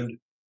 and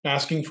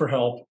asking for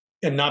help,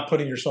 and not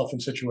putting yourself in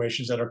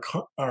situations that are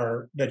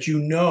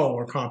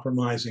are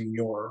compromising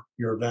your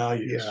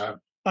values. Yeah.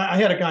 I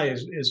had a guy,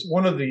 is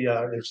one of the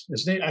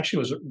his name actually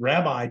was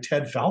Rabbi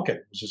Ted Falcon.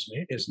 Was his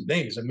name? His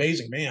name is an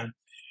amazing man.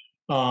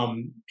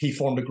 He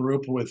formed a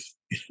group with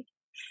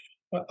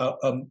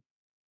a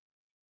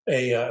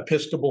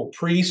Episcopal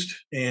priest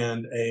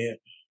and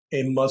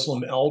a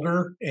Muslim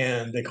elder,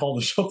 and they called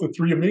themselves the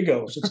Three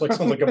Amigos. It's like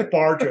something like a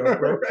bar joke,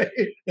 right?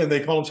 And they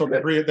called themselves the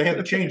Three. They had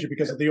to change it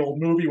because of the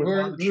old movie with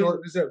Martin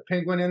Short. Is there a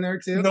penguin in there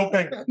too? No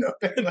penguin. No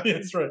penguin.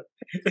 That's right.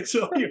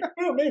 So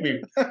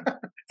maybe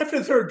after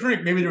the third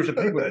drink, maybe there was a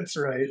penguin. That's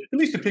right. At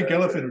least a pink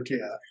elephant or two.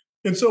 Yeah.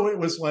 And so it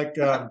was like,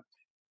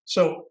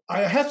 so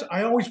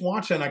I always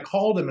watched it, and I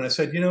called him and I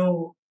said,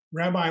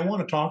 Rabbi, I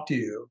want to talk to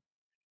you.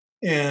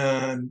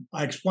 And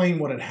I explained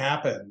what had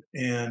happened.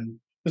 And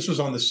this was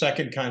on the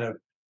second kind of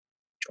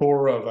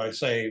tour of, I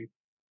say,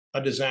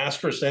 a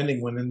disastrous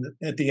ending, when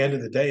at the end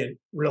of the day, it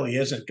really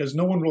isn't, because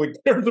no one really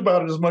cares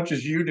about it as much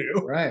as you do.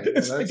 Right.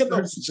 It's Well,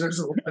 there's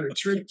a lot of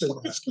truth to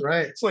that.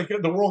 Right. It's like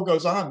the world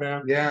goes on,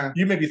 man. Yeah.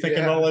 You may be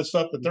thinking all that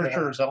stuff, but they're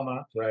sure as hell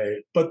not. Right.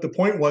 But the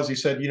point was, he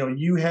said,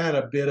 you had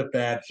a bit of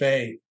bad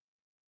faith,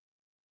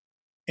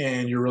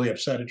 and you're really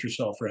upset at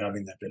yourself for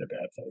having that bit of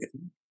bad faith.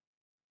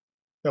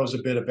 That was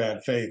a bit of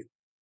bad faith.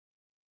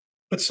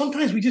 But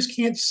sometimes we just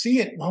can't see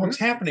it while it's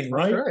happening,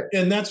 right? That's right.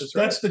 And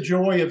that's the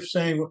joy of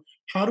saying,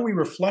 how do we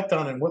reflect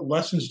on it? What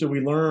lessons do we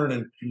learn?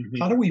 And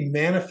how do we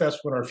manifest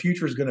what our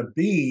future is going to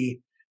be?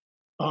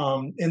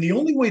 And the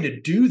only way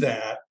to do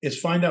that is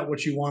find out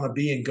what you want to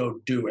be and go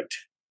do it.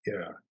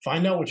 Yeah.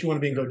 Find out what you want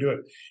to be and go do it.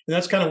 And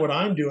that's kind of what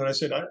I'm doing. I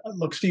said,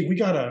 look, Steve, we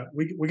gotta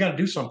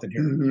do something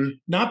here.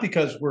 Not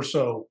because we're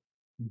so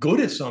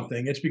good at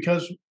something. It's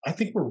because I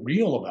think we're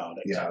real about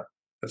it. Yeah.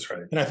 That's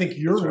right. And I think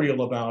you're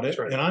real about it,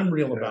 and I'm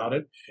real about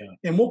it. Yeah.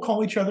 And we'll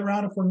call each other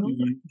out if we're not,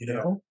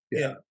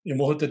 Yeah. And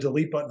we'll hit the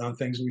delete button on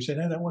things, and we say,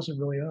 hey, that wasn't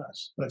really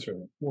us. That's right.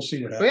 We'll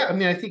see what happens. Yeah, I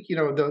mean, I think,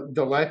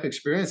 the life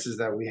experiences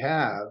that we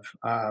have,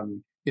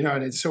 and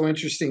it's so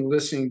interesting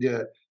listening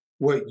to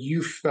what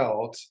you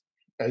felt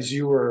as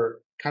you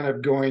were kind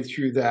of going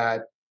through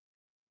that,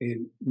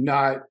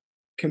 not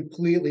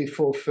completely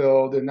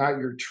fulfilled and not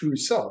your true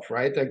self,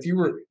 right? Like you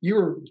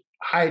were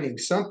hiding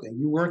something.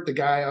 You weren't the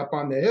guy up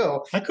on the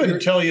hill. I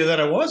couldn't tell you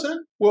that I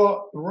wasn't.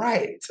 Well,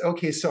 right.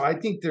 Okay. So I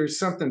think there's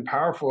something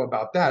powerful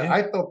about that. Yeah.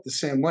 I felt the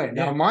same way.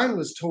 Now, Yeah. mine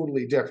was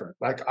totally different.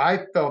 Like,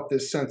 I felt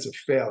this sense of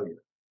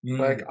failure.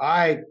 Like,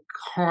 I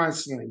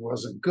constantly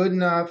wasn't good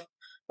enough.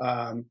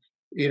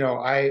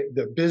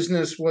 The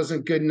business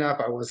wasn't good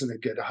enough. I wasn't a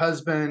good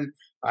husband.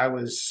 I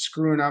was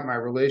screwing up my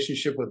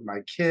relationship with my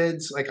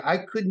kids. Like, I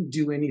couldn't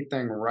do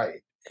anything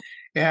right.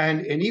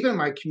 And even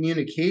my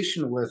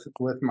communication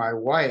with my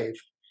wife,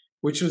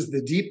 which was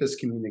the deepest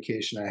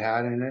communication I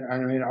had, and I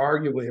mean,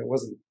 arguably, it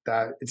wasn't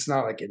that. It's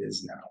not like it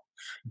is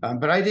now,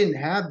 but I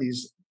didn't have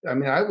these. I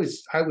mean, I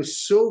was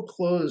so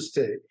close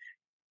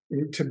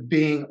to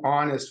being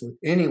honest with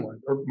anyone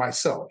or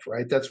myself.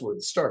 Right, that's where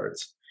it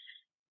starts.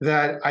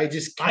 That I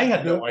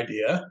had no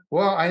idea.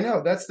 Well, I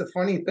know that's the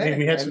funny thing. I mean,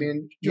 we had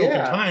some joking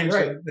times,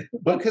 right?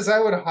 But because I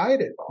would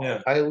hide it all.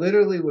 Yeah. I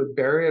literally would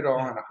bury it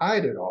all and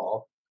hide it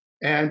all.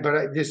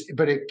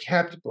 But it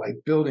kept like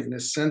building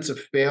this sense of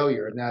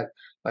failure, and that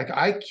like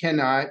I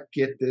cannot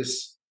get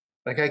this,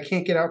 like I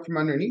can't get out from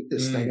underneath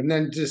this thing, and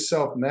then just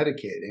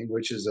self-medicating,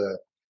 which is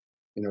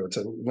it's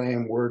a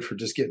lame word for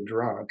just getting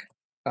drunk.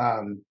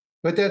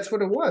 But that's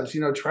what it was,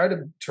 try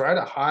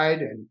to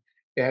hide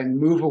and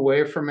move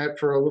away from it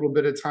for a little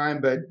bit of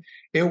time. But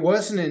it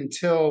wasn't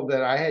until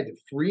that I had to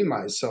free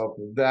myself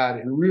of that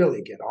and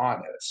really get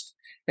honest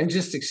and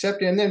just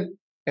accept it,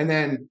 and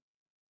then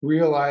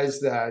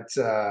realize that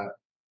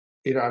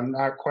I'm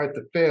not quite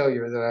the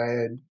failure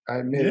that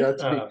I made it out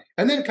to be,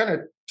 and then kind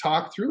of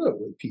talk through it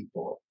with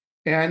people,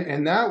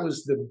 and that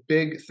was the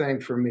big thing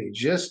for me,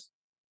 just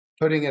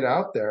putting it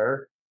out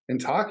there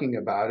and talking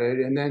about it,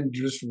 and then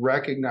just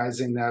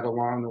recognizing that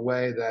along the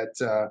way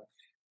that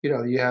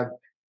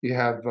you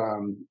have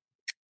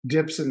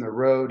dips in the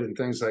road and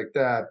things like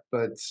that,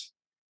 but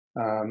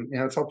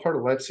it's all part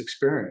of life's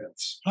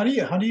experience. How do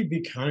you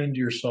be kind to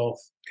yourself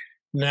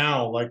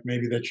now, like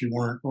maybe that you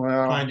weren't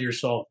kind to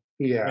yourself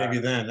maybe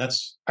then?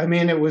 I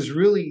mean, it was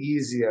really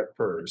easy at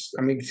first.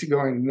 I mean,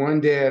 going one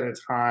day at a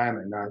time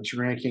and not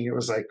drinking, it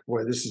was like,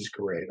 boy, this is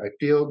great. I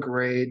feel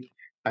great.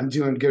 I'm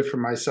doing good for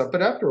myself.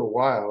 But after a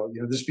while,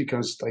 this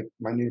becomes like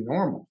my new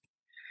normal.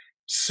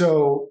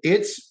 So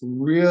it's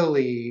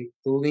really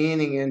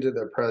leaning into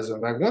the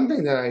present. Like, one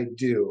thing that I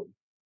do,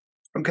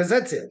 because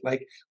that's it.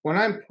 Like, when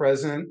I'm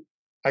present,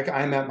 like,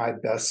 I'm at my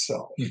best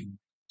self. Mm-hmm.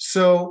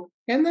 So,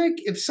 and like,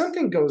 if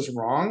something goes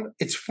wrong,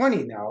 it's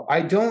funny now.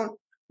 I don't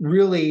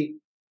really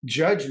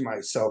judge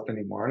myself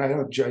anymore, and I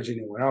don't judge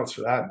anyone else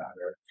for that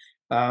matter.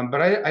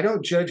 But I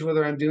don't judge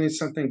whether I'm doing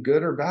something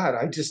good or bad.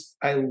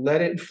 I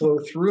let it flow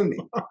through me.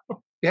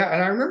 Yeah,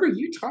 and I remember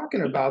you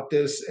talking about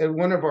this at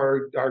one of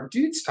our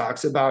dudes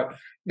talks about,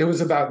 it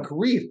was about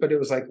grief, but it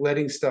was like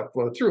letting stuff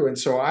flow through. And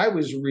so I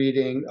was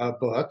reading a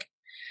book,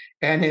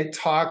 and it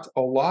talked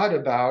a lot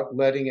about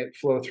letting it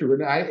flow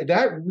through. And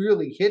that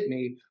really hit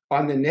me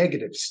on the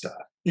negative stuff.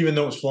 Even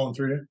though it was flowing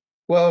through you?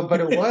 Well, but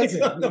it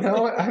wasn't.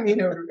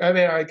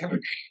 I kind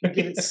of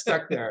get it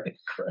stuck there.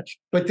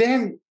 But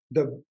then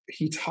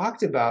he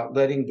talked about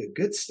letting the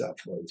good stuff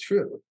flow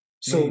through.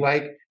 So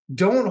like,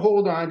 don't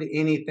hold on to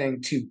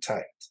anything too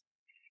tight.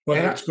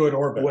 Whether it's good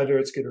or bad. Whether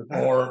it's good or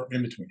bad. Or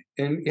in between.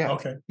 And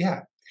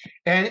yeah.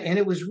 And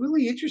it was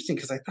really interesting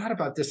because I thought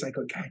about this. I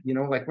go, God,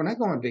 like when I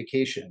go on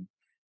vacation,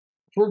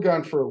 if we're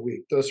gone for a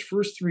week, those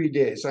first 3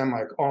 days, I'm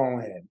like all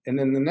in. And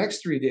then the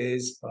next 3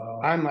 days,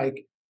 I'm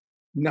like,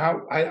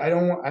 now I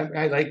don't want,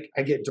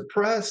 I get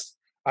depressed.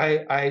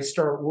 I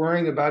start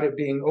worrying about it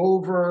being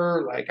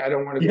over. Like, I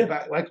don't want to go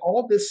back, like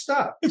all this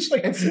stuff. It's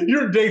like,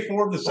 you're day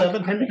 4 of the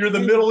 7th. You're the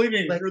middle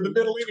inning. Like, you're the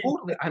middle inning.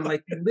 Totally. I'm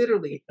like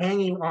literally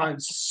hanging on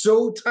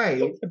so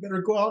tight. I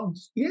better go out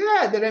and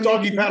that I'm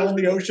doggy paddle in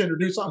the ocean or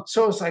do something.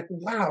 So it's like,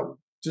 wow,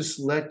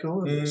 just let go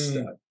of this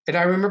stuff. And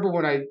I remember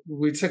when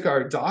we took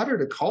our daughter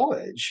to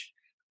college,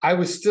 I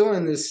was still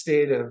in this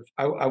state of,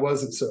 I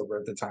wasn't sober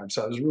at the time.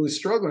 So I was really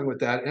struggling with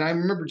that. And I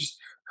remember just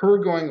her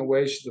going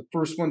away. She's the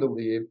first one to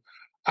leave.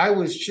 I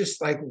was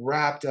just like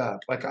wrapped up.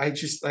 Like,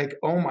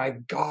 oh my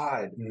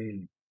God.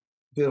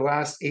 The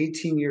last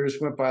 18 years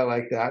went by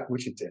like that,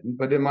 which it didn't.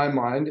 But in my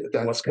mind,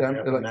 that's what's going to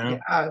happen now?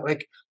 Yeah,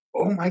 like,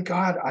 oh my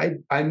God,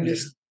 I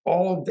missed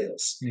all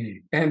this.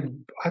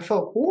 And I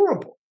felt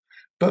horrible.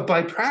 But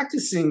by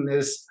practicing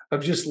this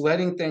of just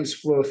letting things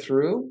flow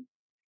through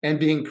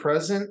and being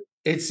present,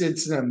 it's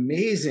an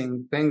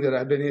amazing thing that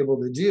I've been able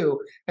to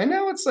do. And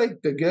now it's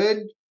like the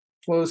good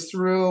flows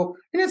through.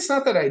 And it's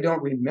not that I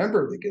don't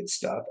remember the good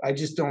stuff. I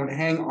just don't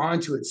hang on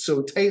to it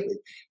so tightly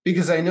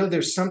because I know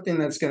there's something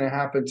that's going to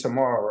happen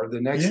tomorrow or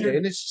the next day.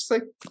 And it's just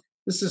like,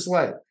 this is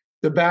life.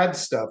 The bad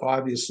stuff,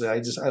 obviously,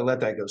 I let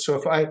that go.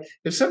 So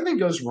if something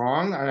goes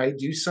wrong and I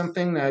do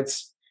something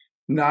that's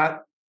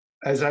not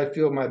as I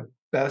feel my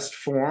best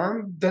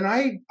form, then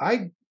I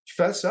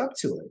fess up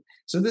to it.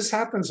 So this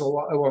happens a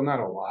lot. Well, not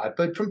a lot,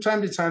 but from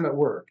time to time at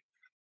work,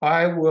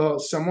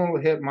 someone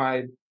will hit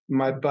my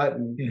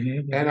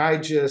button, and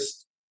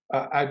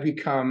I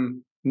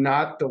become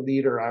not the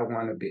leader I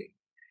want to be.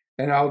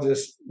 and I'll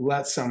just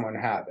let someone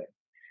have it.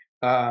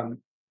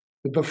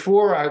 But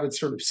before I would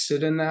sort of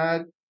sit in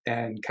that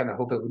and kind of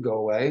hope it would go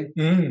away.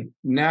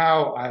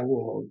 Now I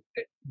will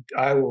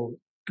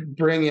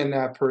bring in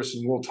that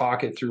person. We'll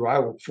talk it through. I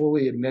will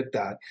fully admit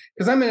that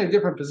because I'm in a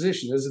different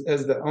position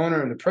as the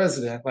owner and the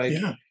president.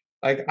 Yeah.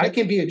 Like I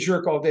can be a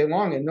jerk all day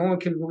long and no one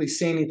can really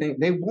say anything.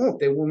 They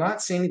won't. They will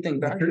not say anything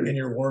back to me. And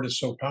your word is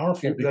so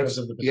powerful Yeah, because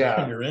of the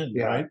position you're in,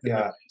 right? And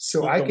Yeah.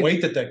 So the I can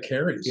weight that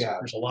carries. Yeah,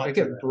 There's a lot I to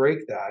can that.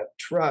 break that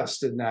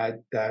trust and that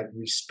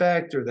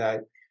respect or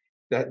that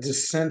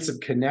just sense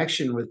of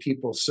connection with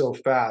people so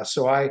fast.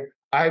 So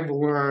I've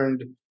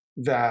learned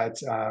that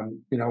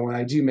when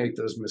I do make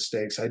those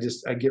mistakes, I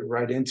get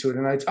right into it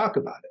and I talk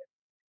about it.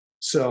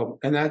 So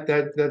and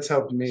that's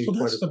helped me. So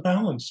that's the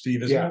balance,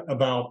 Steve, isn't it?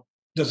 About,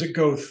 does it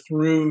go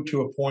through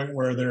to a point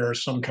where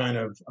there's some kind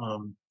of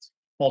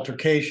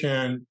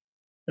altercation,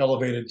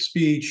 elevated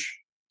speech,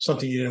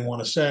 something you didn't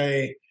want to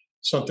say,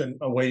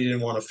 a way you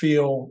didn't want to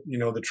feel,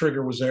 the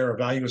trigger was there, a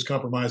value was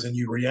compromised and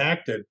you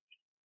reacted.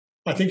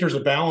 I think there's a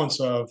balance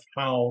of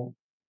how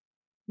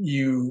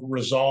you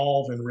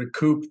resolve and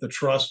recoup the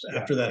trust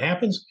after that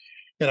happens.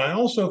 And I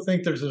also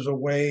think there's a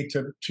way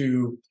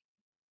to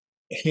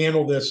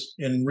handle this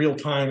in real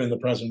time in the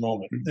present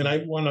moment. And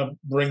I want to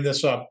bring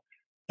this up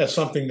as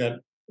something that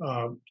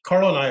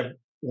Carla and I have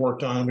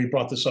worked on. We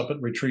brought this up at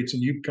retreats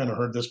and you've kind of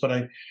heard this, but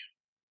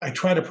I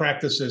try to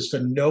practice is to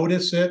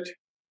notice it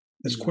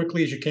as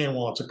quickly as you can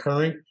while it's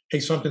occurring.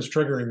 Hey, something's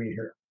triggering me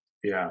here.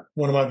 Yeah.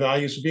 One of my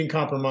values is being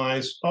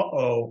compromised.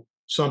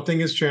 Something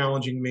is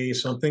challenging me.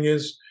 Something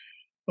is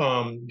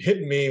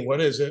hitting me.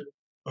 What is it?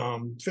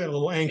 Feeling a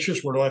little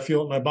anxious. Where do I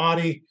feel it in my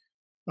body?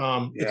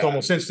 It's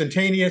almost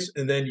instantaneous.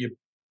 And then you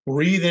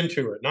breathe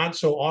into it. Not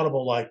so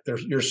audible like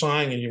you're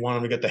sighing and you want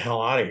them to get the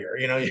hell out of here.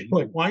 You're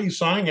like, why are you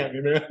sighing at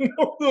me, man?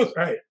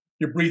 Right.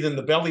 You're breathing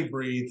the belly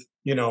breathe,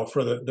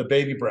 for the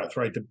baby breath,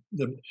 right?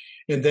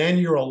 And then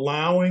you're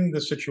allowing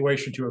the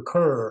situation to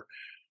occur.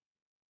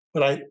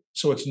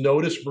 So it's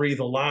notice, breathe,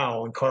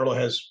 allow. And Carla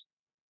has,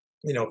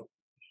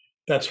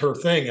 that's her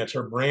thing. That's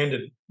her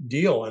branded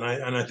deal. And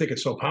I think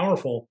it's so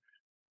powerful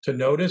to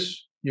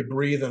notice, you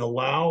breathe and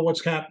allow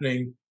what's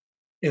happening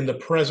in the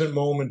present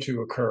moment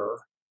to occur.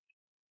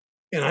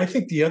 And I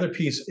think the other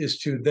piece is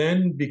to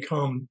then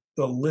become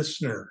the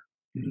listener.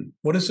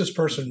 What is this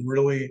person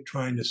really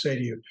trying to say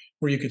to you?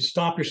 Where you could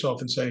stop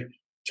yourself and say,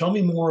 tell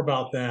me more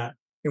about that.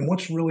 And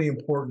what's really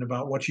important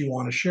about what you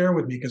want to share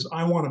with me? Because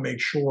I want to make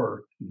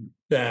sure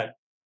that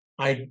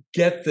I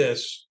get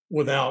this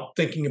without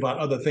thinking about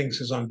other things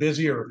because I'm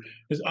busy, or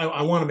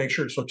I want to make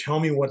sure. So tell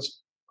me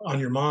what's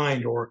on your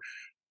mind, or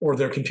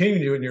they're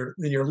continuing to,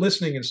 and you're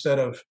listening instead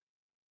of,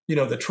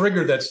 the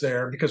trigger that's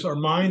there, because our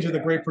minds are the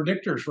great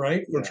predictors,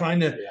 right? We're trying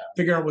to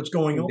figure out what's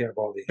going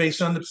on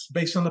based on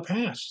the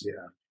past. Yeah.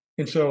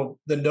 And so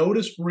the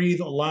notice,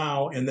 breathe,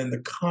 allow, and then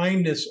the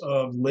kindness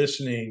of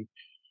listening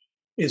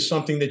is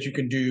something that you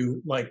can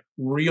do like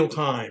real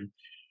time.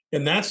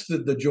 And that's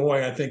the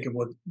joy, I think, of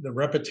what the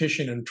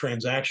repetition and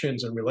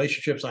transactions and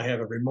relationships I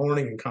have every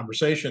morning and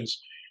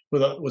conversations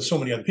with so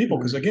many other people.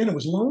 Because again, it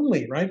was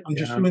lonely, right? I'm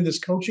just doing this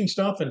coaching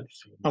stuff and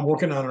I'm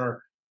working on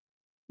our,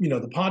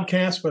 the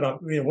podcast, but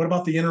what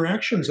about the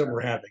interactions that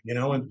we're having,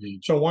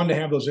 And so I wanted to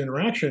have those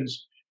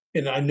interactions,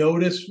 and I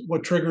notice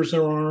what triggers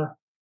there are.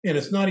 And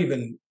it's not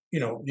even,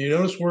 you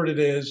notice where it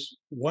is,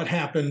 what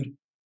happened,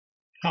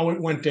 how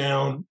it went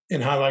down,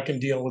 and how I can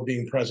deal with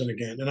being present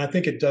again. And I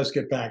think it does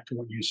get back to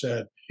what you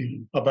said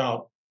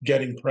about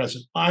getting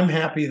present. I'm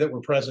happy that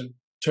we're present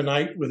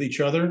tonight with each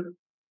other.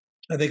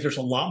 I think there's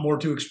a lot more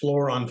to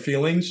explore on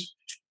feelings.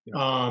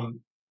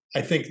 I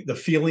think the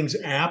Feelings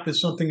app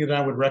is something that I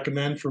would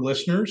recommend for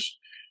listeners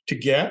to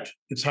get.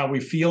 It's How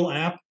We Feel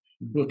app.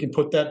 We can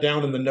put that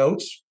down in the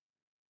notes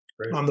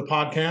on the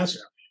podcast,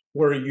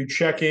 where you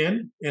check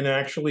in and it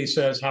actually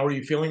says, how are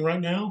you feeling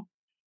right now?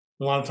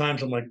 A lot of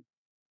times I'm like,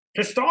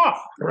 pissed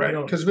off. Right.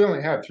 Because we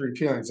only have three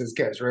feelings as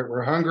guys, right?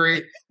 We're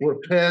hungry, we're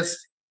pissed,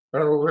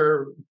 or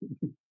we're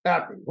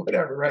happy,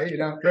 whatever, right?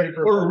 Ready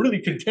for or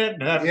really content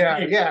and happy.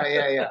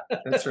 Yeah.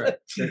 That's right.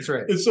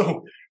 And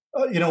so,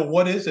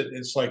 what is it?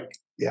 It's like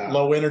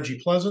low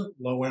energy pleasant,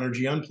 low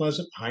energy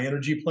unpleasant, high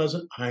energy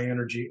pleasant, high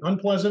energy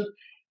unpleasant.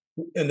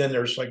 And then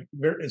there's like,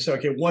 it's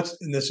okay,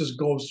 and this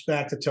goes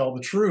back to tell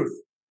the truth.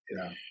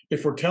 Yeah.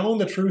 If we're telling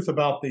the truth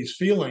about these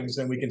feelings,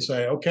 then we can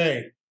say,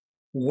 okay,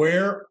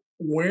 where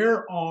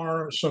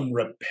are some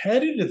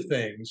repetitive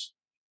things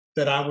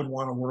that I would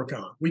want to work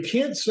on? We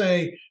can't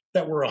say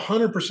that we're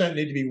 100%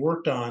 need to be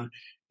worked on,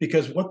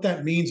 because what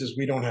that means is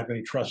we don't have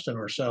any trust in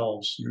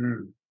ourselves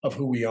of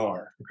who we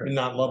are and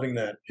not loving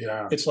that.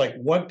 Yeah. It's like,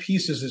 what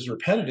pieces is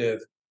repetitive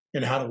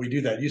and how do we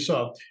do that?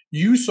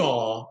 You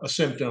saw a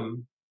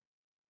symptom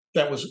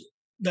that was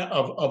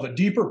of a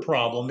deeper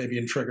problem, maybe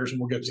in triggers, and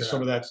we'll get to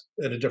some of that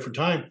at a different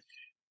time,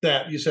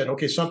 that you said,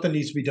 okay, something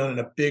needs to be done in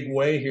a big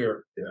way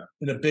here,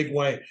 in a big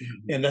way.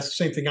 And that's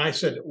the same thing I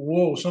said,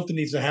 whoa, something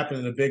needs to happen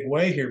in a big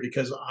way here,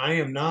 because I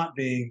am not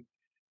being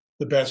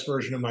the best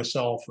version of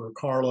myself or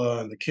Carla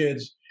and the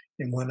kids.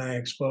 And when I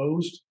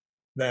exposed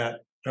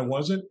that I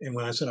wasn't. And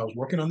when I said I was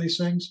working on these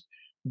things,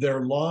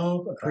 their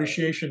love,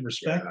 appreciation,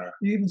 respect. Yeah.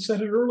 You even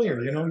said it earlier.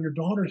 Your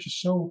daughter's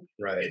just so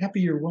Right.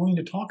 happy you're willing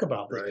to talk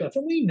about this Right. stuff.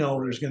 And we know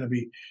there's going to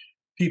be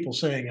people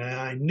saying,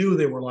 I knew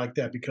they were like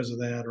that because of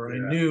that, or I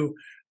Yeah. knew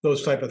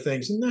those type of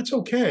things. And that's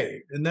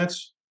okay. And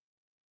that's,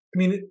 I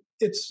mean,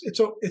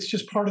 it's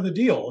just part of the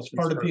deal. It's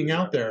part of being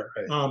out there.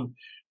 Right.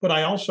 But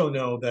I also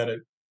know that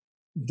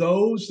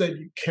those that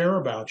care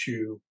about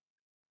you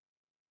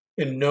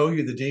and know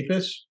you the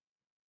deepest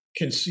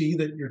can see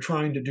that you're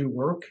trying to do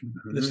work.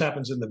 Mhm. This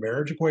happens in the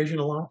marriage equation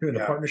a lot, in the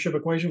Yeah. partnership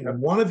equation. Yep.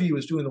 When one of you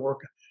is doing the work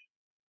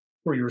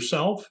for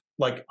yourself,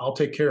 like I'll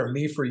take care of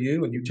me for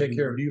you and you take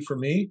care of you for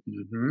me,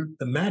 Mhm.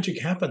 the magic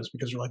happens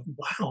because you're like,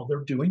 wow,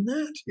 they're doing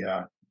that.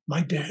 Yeah.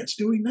 My dad's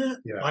doing that.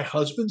 Yeah. My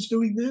husband's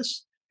doing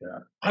this. Yeah.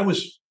 I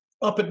was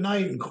up at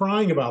night and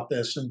crying about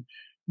this. And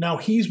now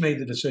he's made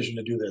the decision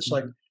to do this.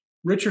 Mm-hmm. Like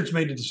Richard's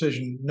made the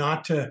decision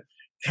not to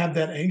have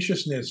that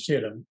anxiousness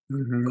hit him.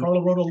 Mhm.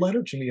 Carla wrote a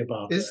letter to me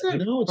about Isn't that.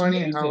 it It's funny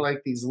amazing. how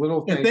like these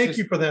little things? And thank just-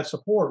 you for that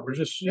support. We're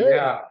just,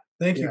 Yeah.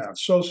 thank you Yeah.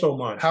 so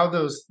much. How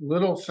those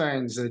little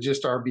things that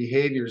just are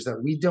behaviors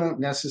that we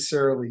don't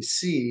necessarily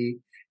see,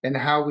 and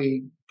how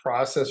we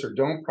process or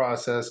don't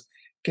process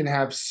can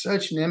have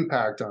such an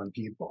impact on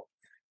people,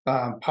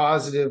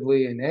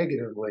 positively and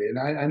negatively.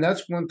 And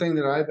that's one thing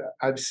that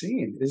I've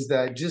seen is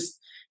that just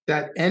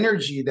that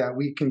energy that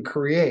we can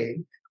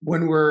create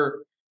when we're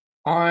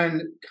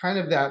on kind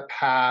of that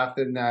path,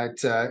 and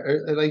that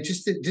like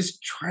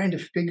just trying to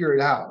figure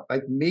it out,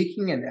 like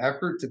making an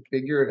effort to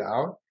figure it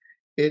out,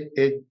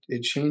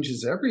 it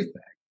changes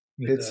everything.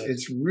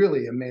 It's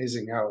really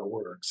amazing how it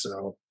works.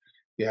 So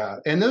yeah,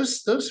 and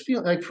those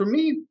feel like, for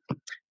me,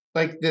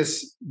 like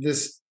this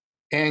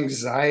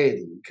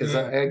anxiety, because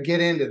I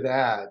get into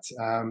that.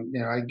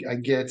 I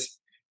get,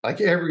 like,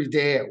 every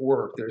day at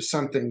work there's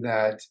something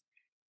that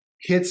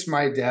hits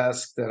my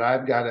desk that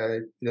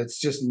that's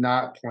just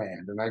not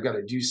planned, and I've got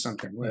to do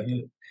something with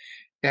it.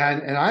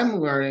 And I'm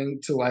learning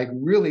to, like,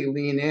 really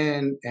lean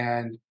in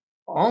and,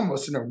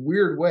 almost in a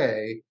weird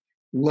way,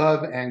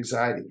 love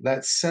anxiety,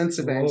 that sense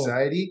of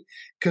anxiety,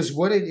 because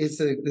what it is,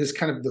 this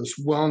kind of this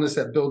wellness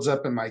that builds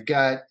up in my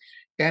gut,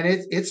 and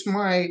it's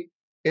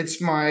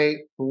my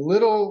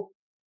little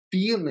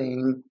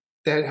feeling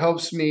that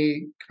helps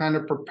me kind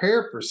of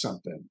prepare for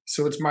something.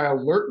 So it's my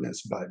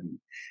alertness button,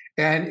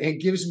 and it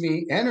gives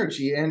me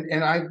energy. And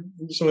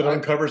So it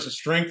uncovers the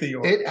strength of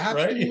yours. it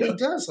absolutely right?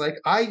 does. Like,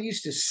 I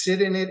used to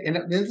sit in it, and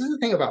this is the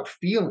thing about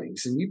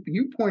feelings, and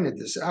you pointed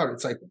this out.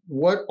 It's like,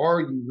 what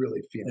are you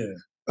really feeling?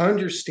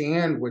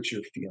 Understand what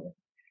you're feeling,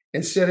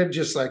 instead of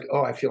just like,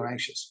 oh, I feel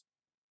anxious,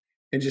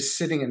 and just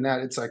sitting in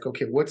that. It's like,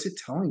 okay, what's it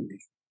telling me?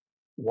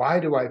 Why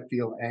do I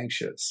feel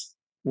anxious?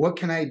 What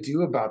can I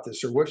do about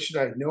this, or what should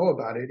I know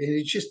about it? And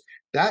it's just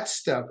that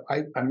stuff.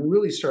 I'm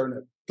really starting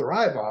to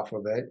thrive off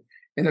of it.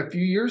 And a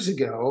few years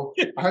ago,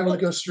 I would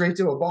go straight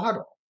to a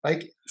bottle.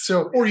 Like,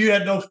 so, Or you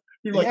had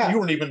you're like, Yeah. you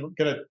weren't even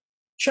going to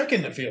check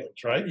in the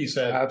feelings, right? You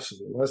said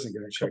absolutely wasn't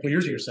going to a check. couple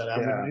years ago, you said,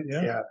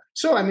 Yeah.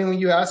 So, I mean, when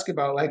you ask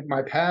about, like,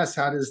 my past,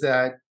 how does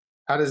that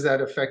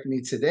affect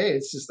me today?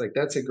 It's just like,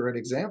 that's a great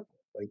example.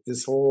 Like,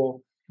 this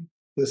whole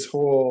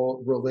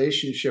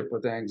relationship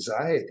with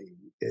anxiety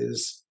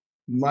is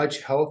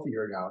much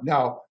healthier now.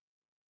 Now,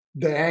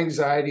 the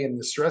anxiety and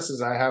the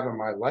stresses I have in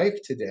my life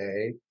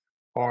today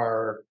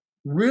are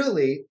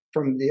really,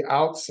 from the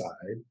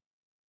outside,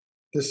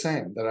 the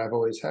same that I've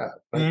always had.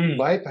 Like,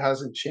 life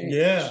hasn't changed.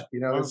 Yeah.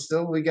 It's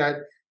still, we got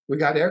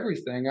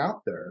everything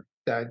out there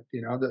that,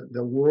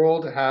 the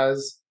world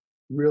has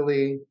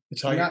really.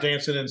 It's how you're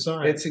dancing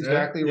inside. It's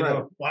exactly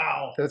right.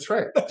 Wow. That's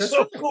right. That's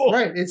so cool.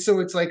 Right. It's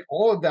like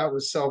all of that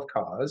was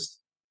self-caused.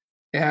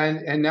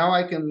 And now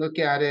I can look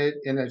at it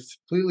in a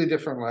completely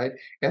different light.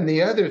 And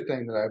the other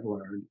thing that I've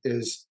learned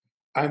is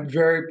I'm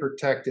very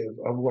protective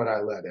of what I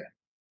let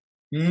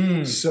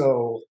in.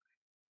 So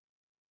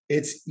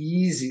it's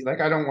easy.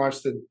 Like, I don't watch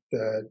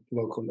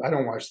I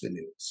don't watch the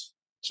news.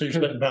 So you're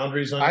setting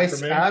boundaries on I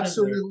information?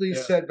 absolutely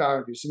set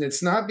boundaries. And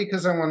it's not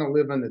because I want to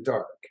live in the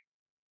dark.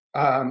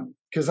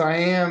 Because I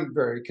am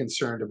very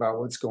concerned about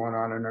what's going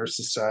on in our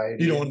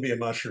society. You don't want to be a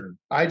mushroom.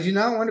 I do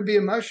not want to be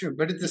a mushroom,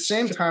 but at the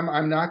same time,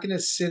 I'm not going to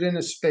sit in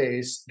a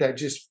space that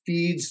just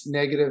feeds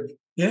negative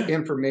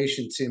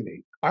information to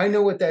me. I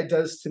know what that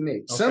does to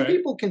me. Some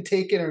people can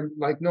take it and,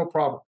 like, no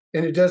problem,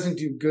 and it doesn't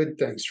do good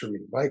things for me.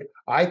 Like,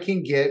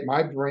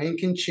 my brain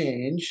can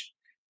change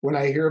when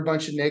I hear a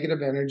bunch of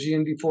negative energy,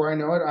 and before I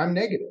know it, I'm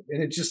negative,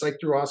 and it's just like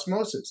through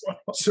osmosis.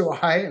 So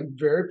I am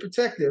very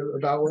protective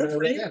about what I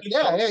let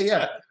in.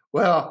 Yeah.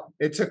 Well,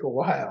 it took a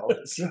while,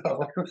 so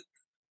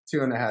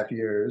 2.5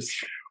 years.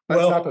 On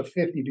top of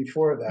 50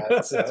 before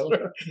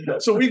that.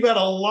 So we've got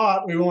a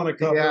lot we want to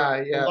cover.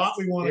 A lot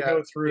we want to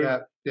go through. A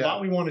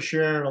lot we want to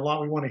share, and a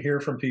lot we want to hear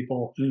from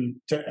people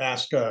to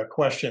ask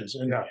questions.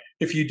 And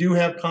if you do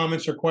have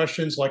comments or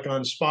questions, like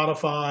on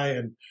Spotify,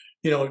 and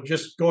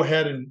just go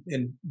ahead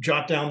and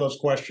jot down those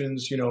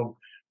questions.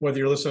 Whether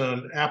you're listening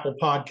on Apple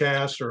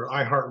Podcasts or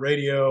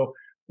iHeartRadio,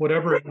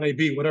 whatever it may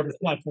be, whatever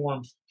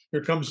platform.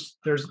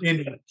 There's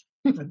Indy.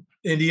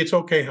 Indy, it's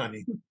okay,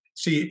 honey.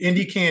 See,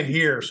 Indy can't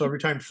hear, so every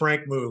time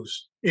Frank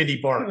moves, Indy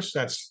barks.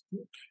 That's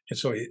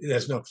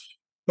no.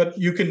 But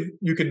you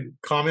can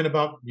comment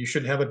about you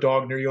shouldn't have a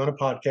dog near you on a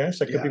podcast.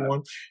 That could be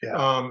one.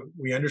 Yeah.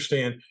 We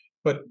understand,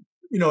 but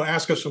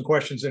ask us some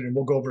questions and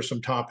we'll go over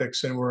some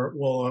topics, and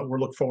we'll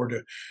look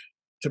forward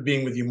to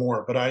being with you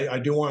more. But I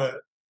do want to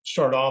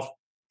start off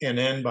and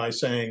end by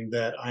saying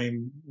that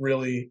I'm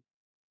really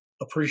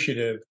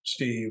appreciative,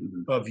 Steve,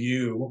 of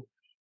you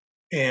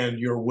and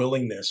your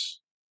willingness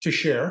to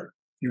share,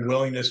 your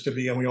willingness to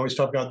be, and we always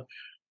talk about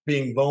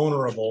being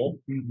vulnerable,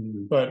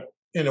 but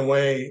in a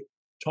way,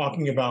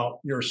 talking about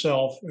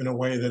yourself in a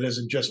way that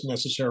isn't just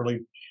necessarily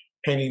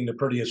painting the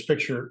prettiest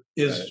picture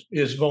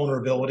is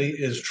vulnerability,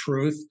 is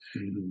truth.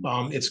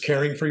 It's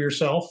caring for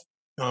yourself.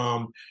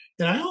 And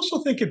I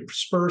also think it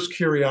spurs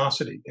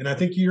curiosity. And I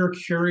think you're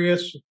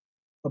curious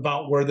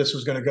about where this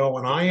is going to go.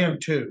 And I am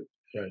too.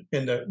 Right.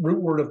 And the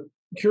root word of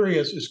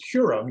curious is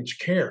cura, means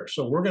care.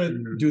 So we're going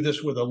to do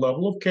this with a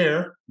level of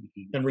care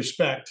and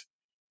respect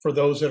for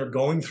those that are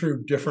going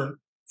through different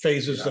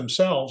phases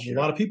themselves. A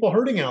lot of people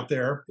hurting out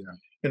there,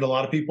 and a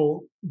lot of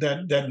people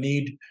that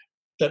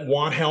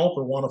want help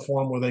or want a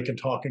forum where they can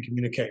talk and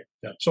communicate.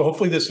 So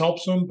hopefully this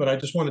helps them. But I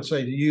just want to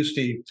say to you,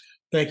 Steve,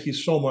 thank you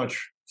so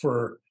much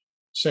for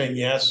saying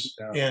yes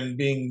and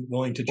being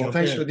willing to jump in.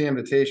 Thanks for the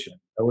invitation.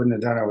 I wouldn't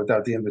have done it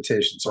without the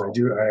invitation. So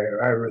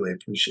I really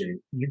appreciate it.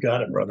 You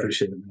got it, brother.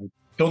 Appreciate it, man.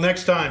 Till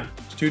next time,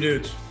 it's Two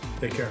Dudes.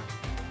 Take care.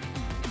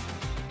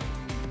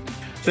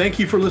 Thank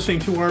you for listening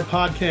to our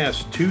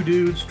podcast, Two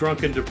Dudes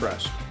Drunk and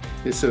Depressed.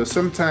 So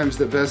sometimes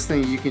the best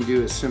thing you can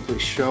do is simply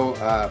show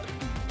up.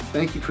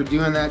 Thank you for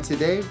doing that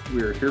today.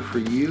 We are here for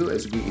you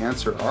as we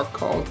answer our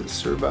call to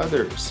serve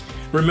others.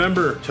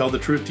 Remember, tell the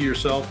truth to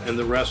yourself and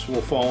the rest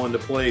will fall into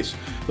place.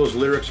 Those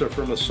lyrics are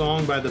from a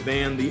song by the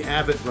band The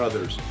Avett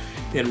Brothers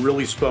and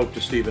really spoke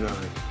to Steve and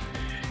I.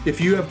 If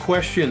you have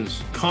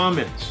questions,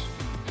 comments,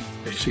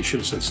 she should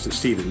have said to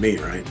Steve and me,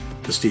 right?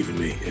 To Steve and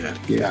me,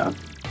 Yeah.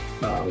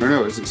 Or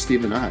no, is it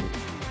Steve and I?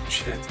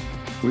 Shit.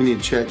 We need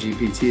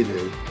ChatGPT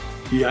to...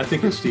 Yeah, I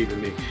think it's Steve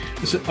and me.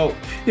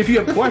 If you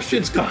have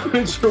questions,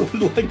 comments, or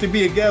would like to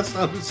be a guest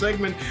on the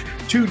segment,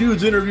 Two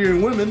Dudes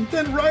Interviewing Women,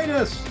 then write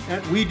us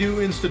at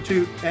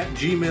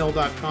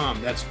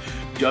wedoinstitute@gmail.com. That's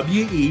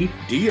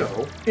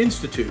WEDO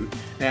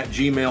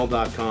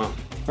Institute@gmail.com.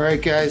 All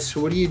right, guys,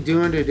 so what are you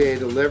doing today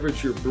to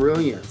leverage your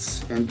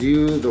brilliance and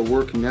do the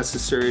work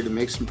necessary to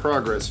make some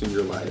progress in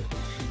your life?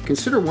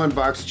 Consider one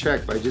box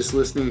checked by just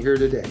listening here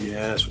today.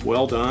 Yes,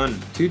 well done.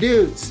 Two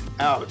Dudes,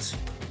 out.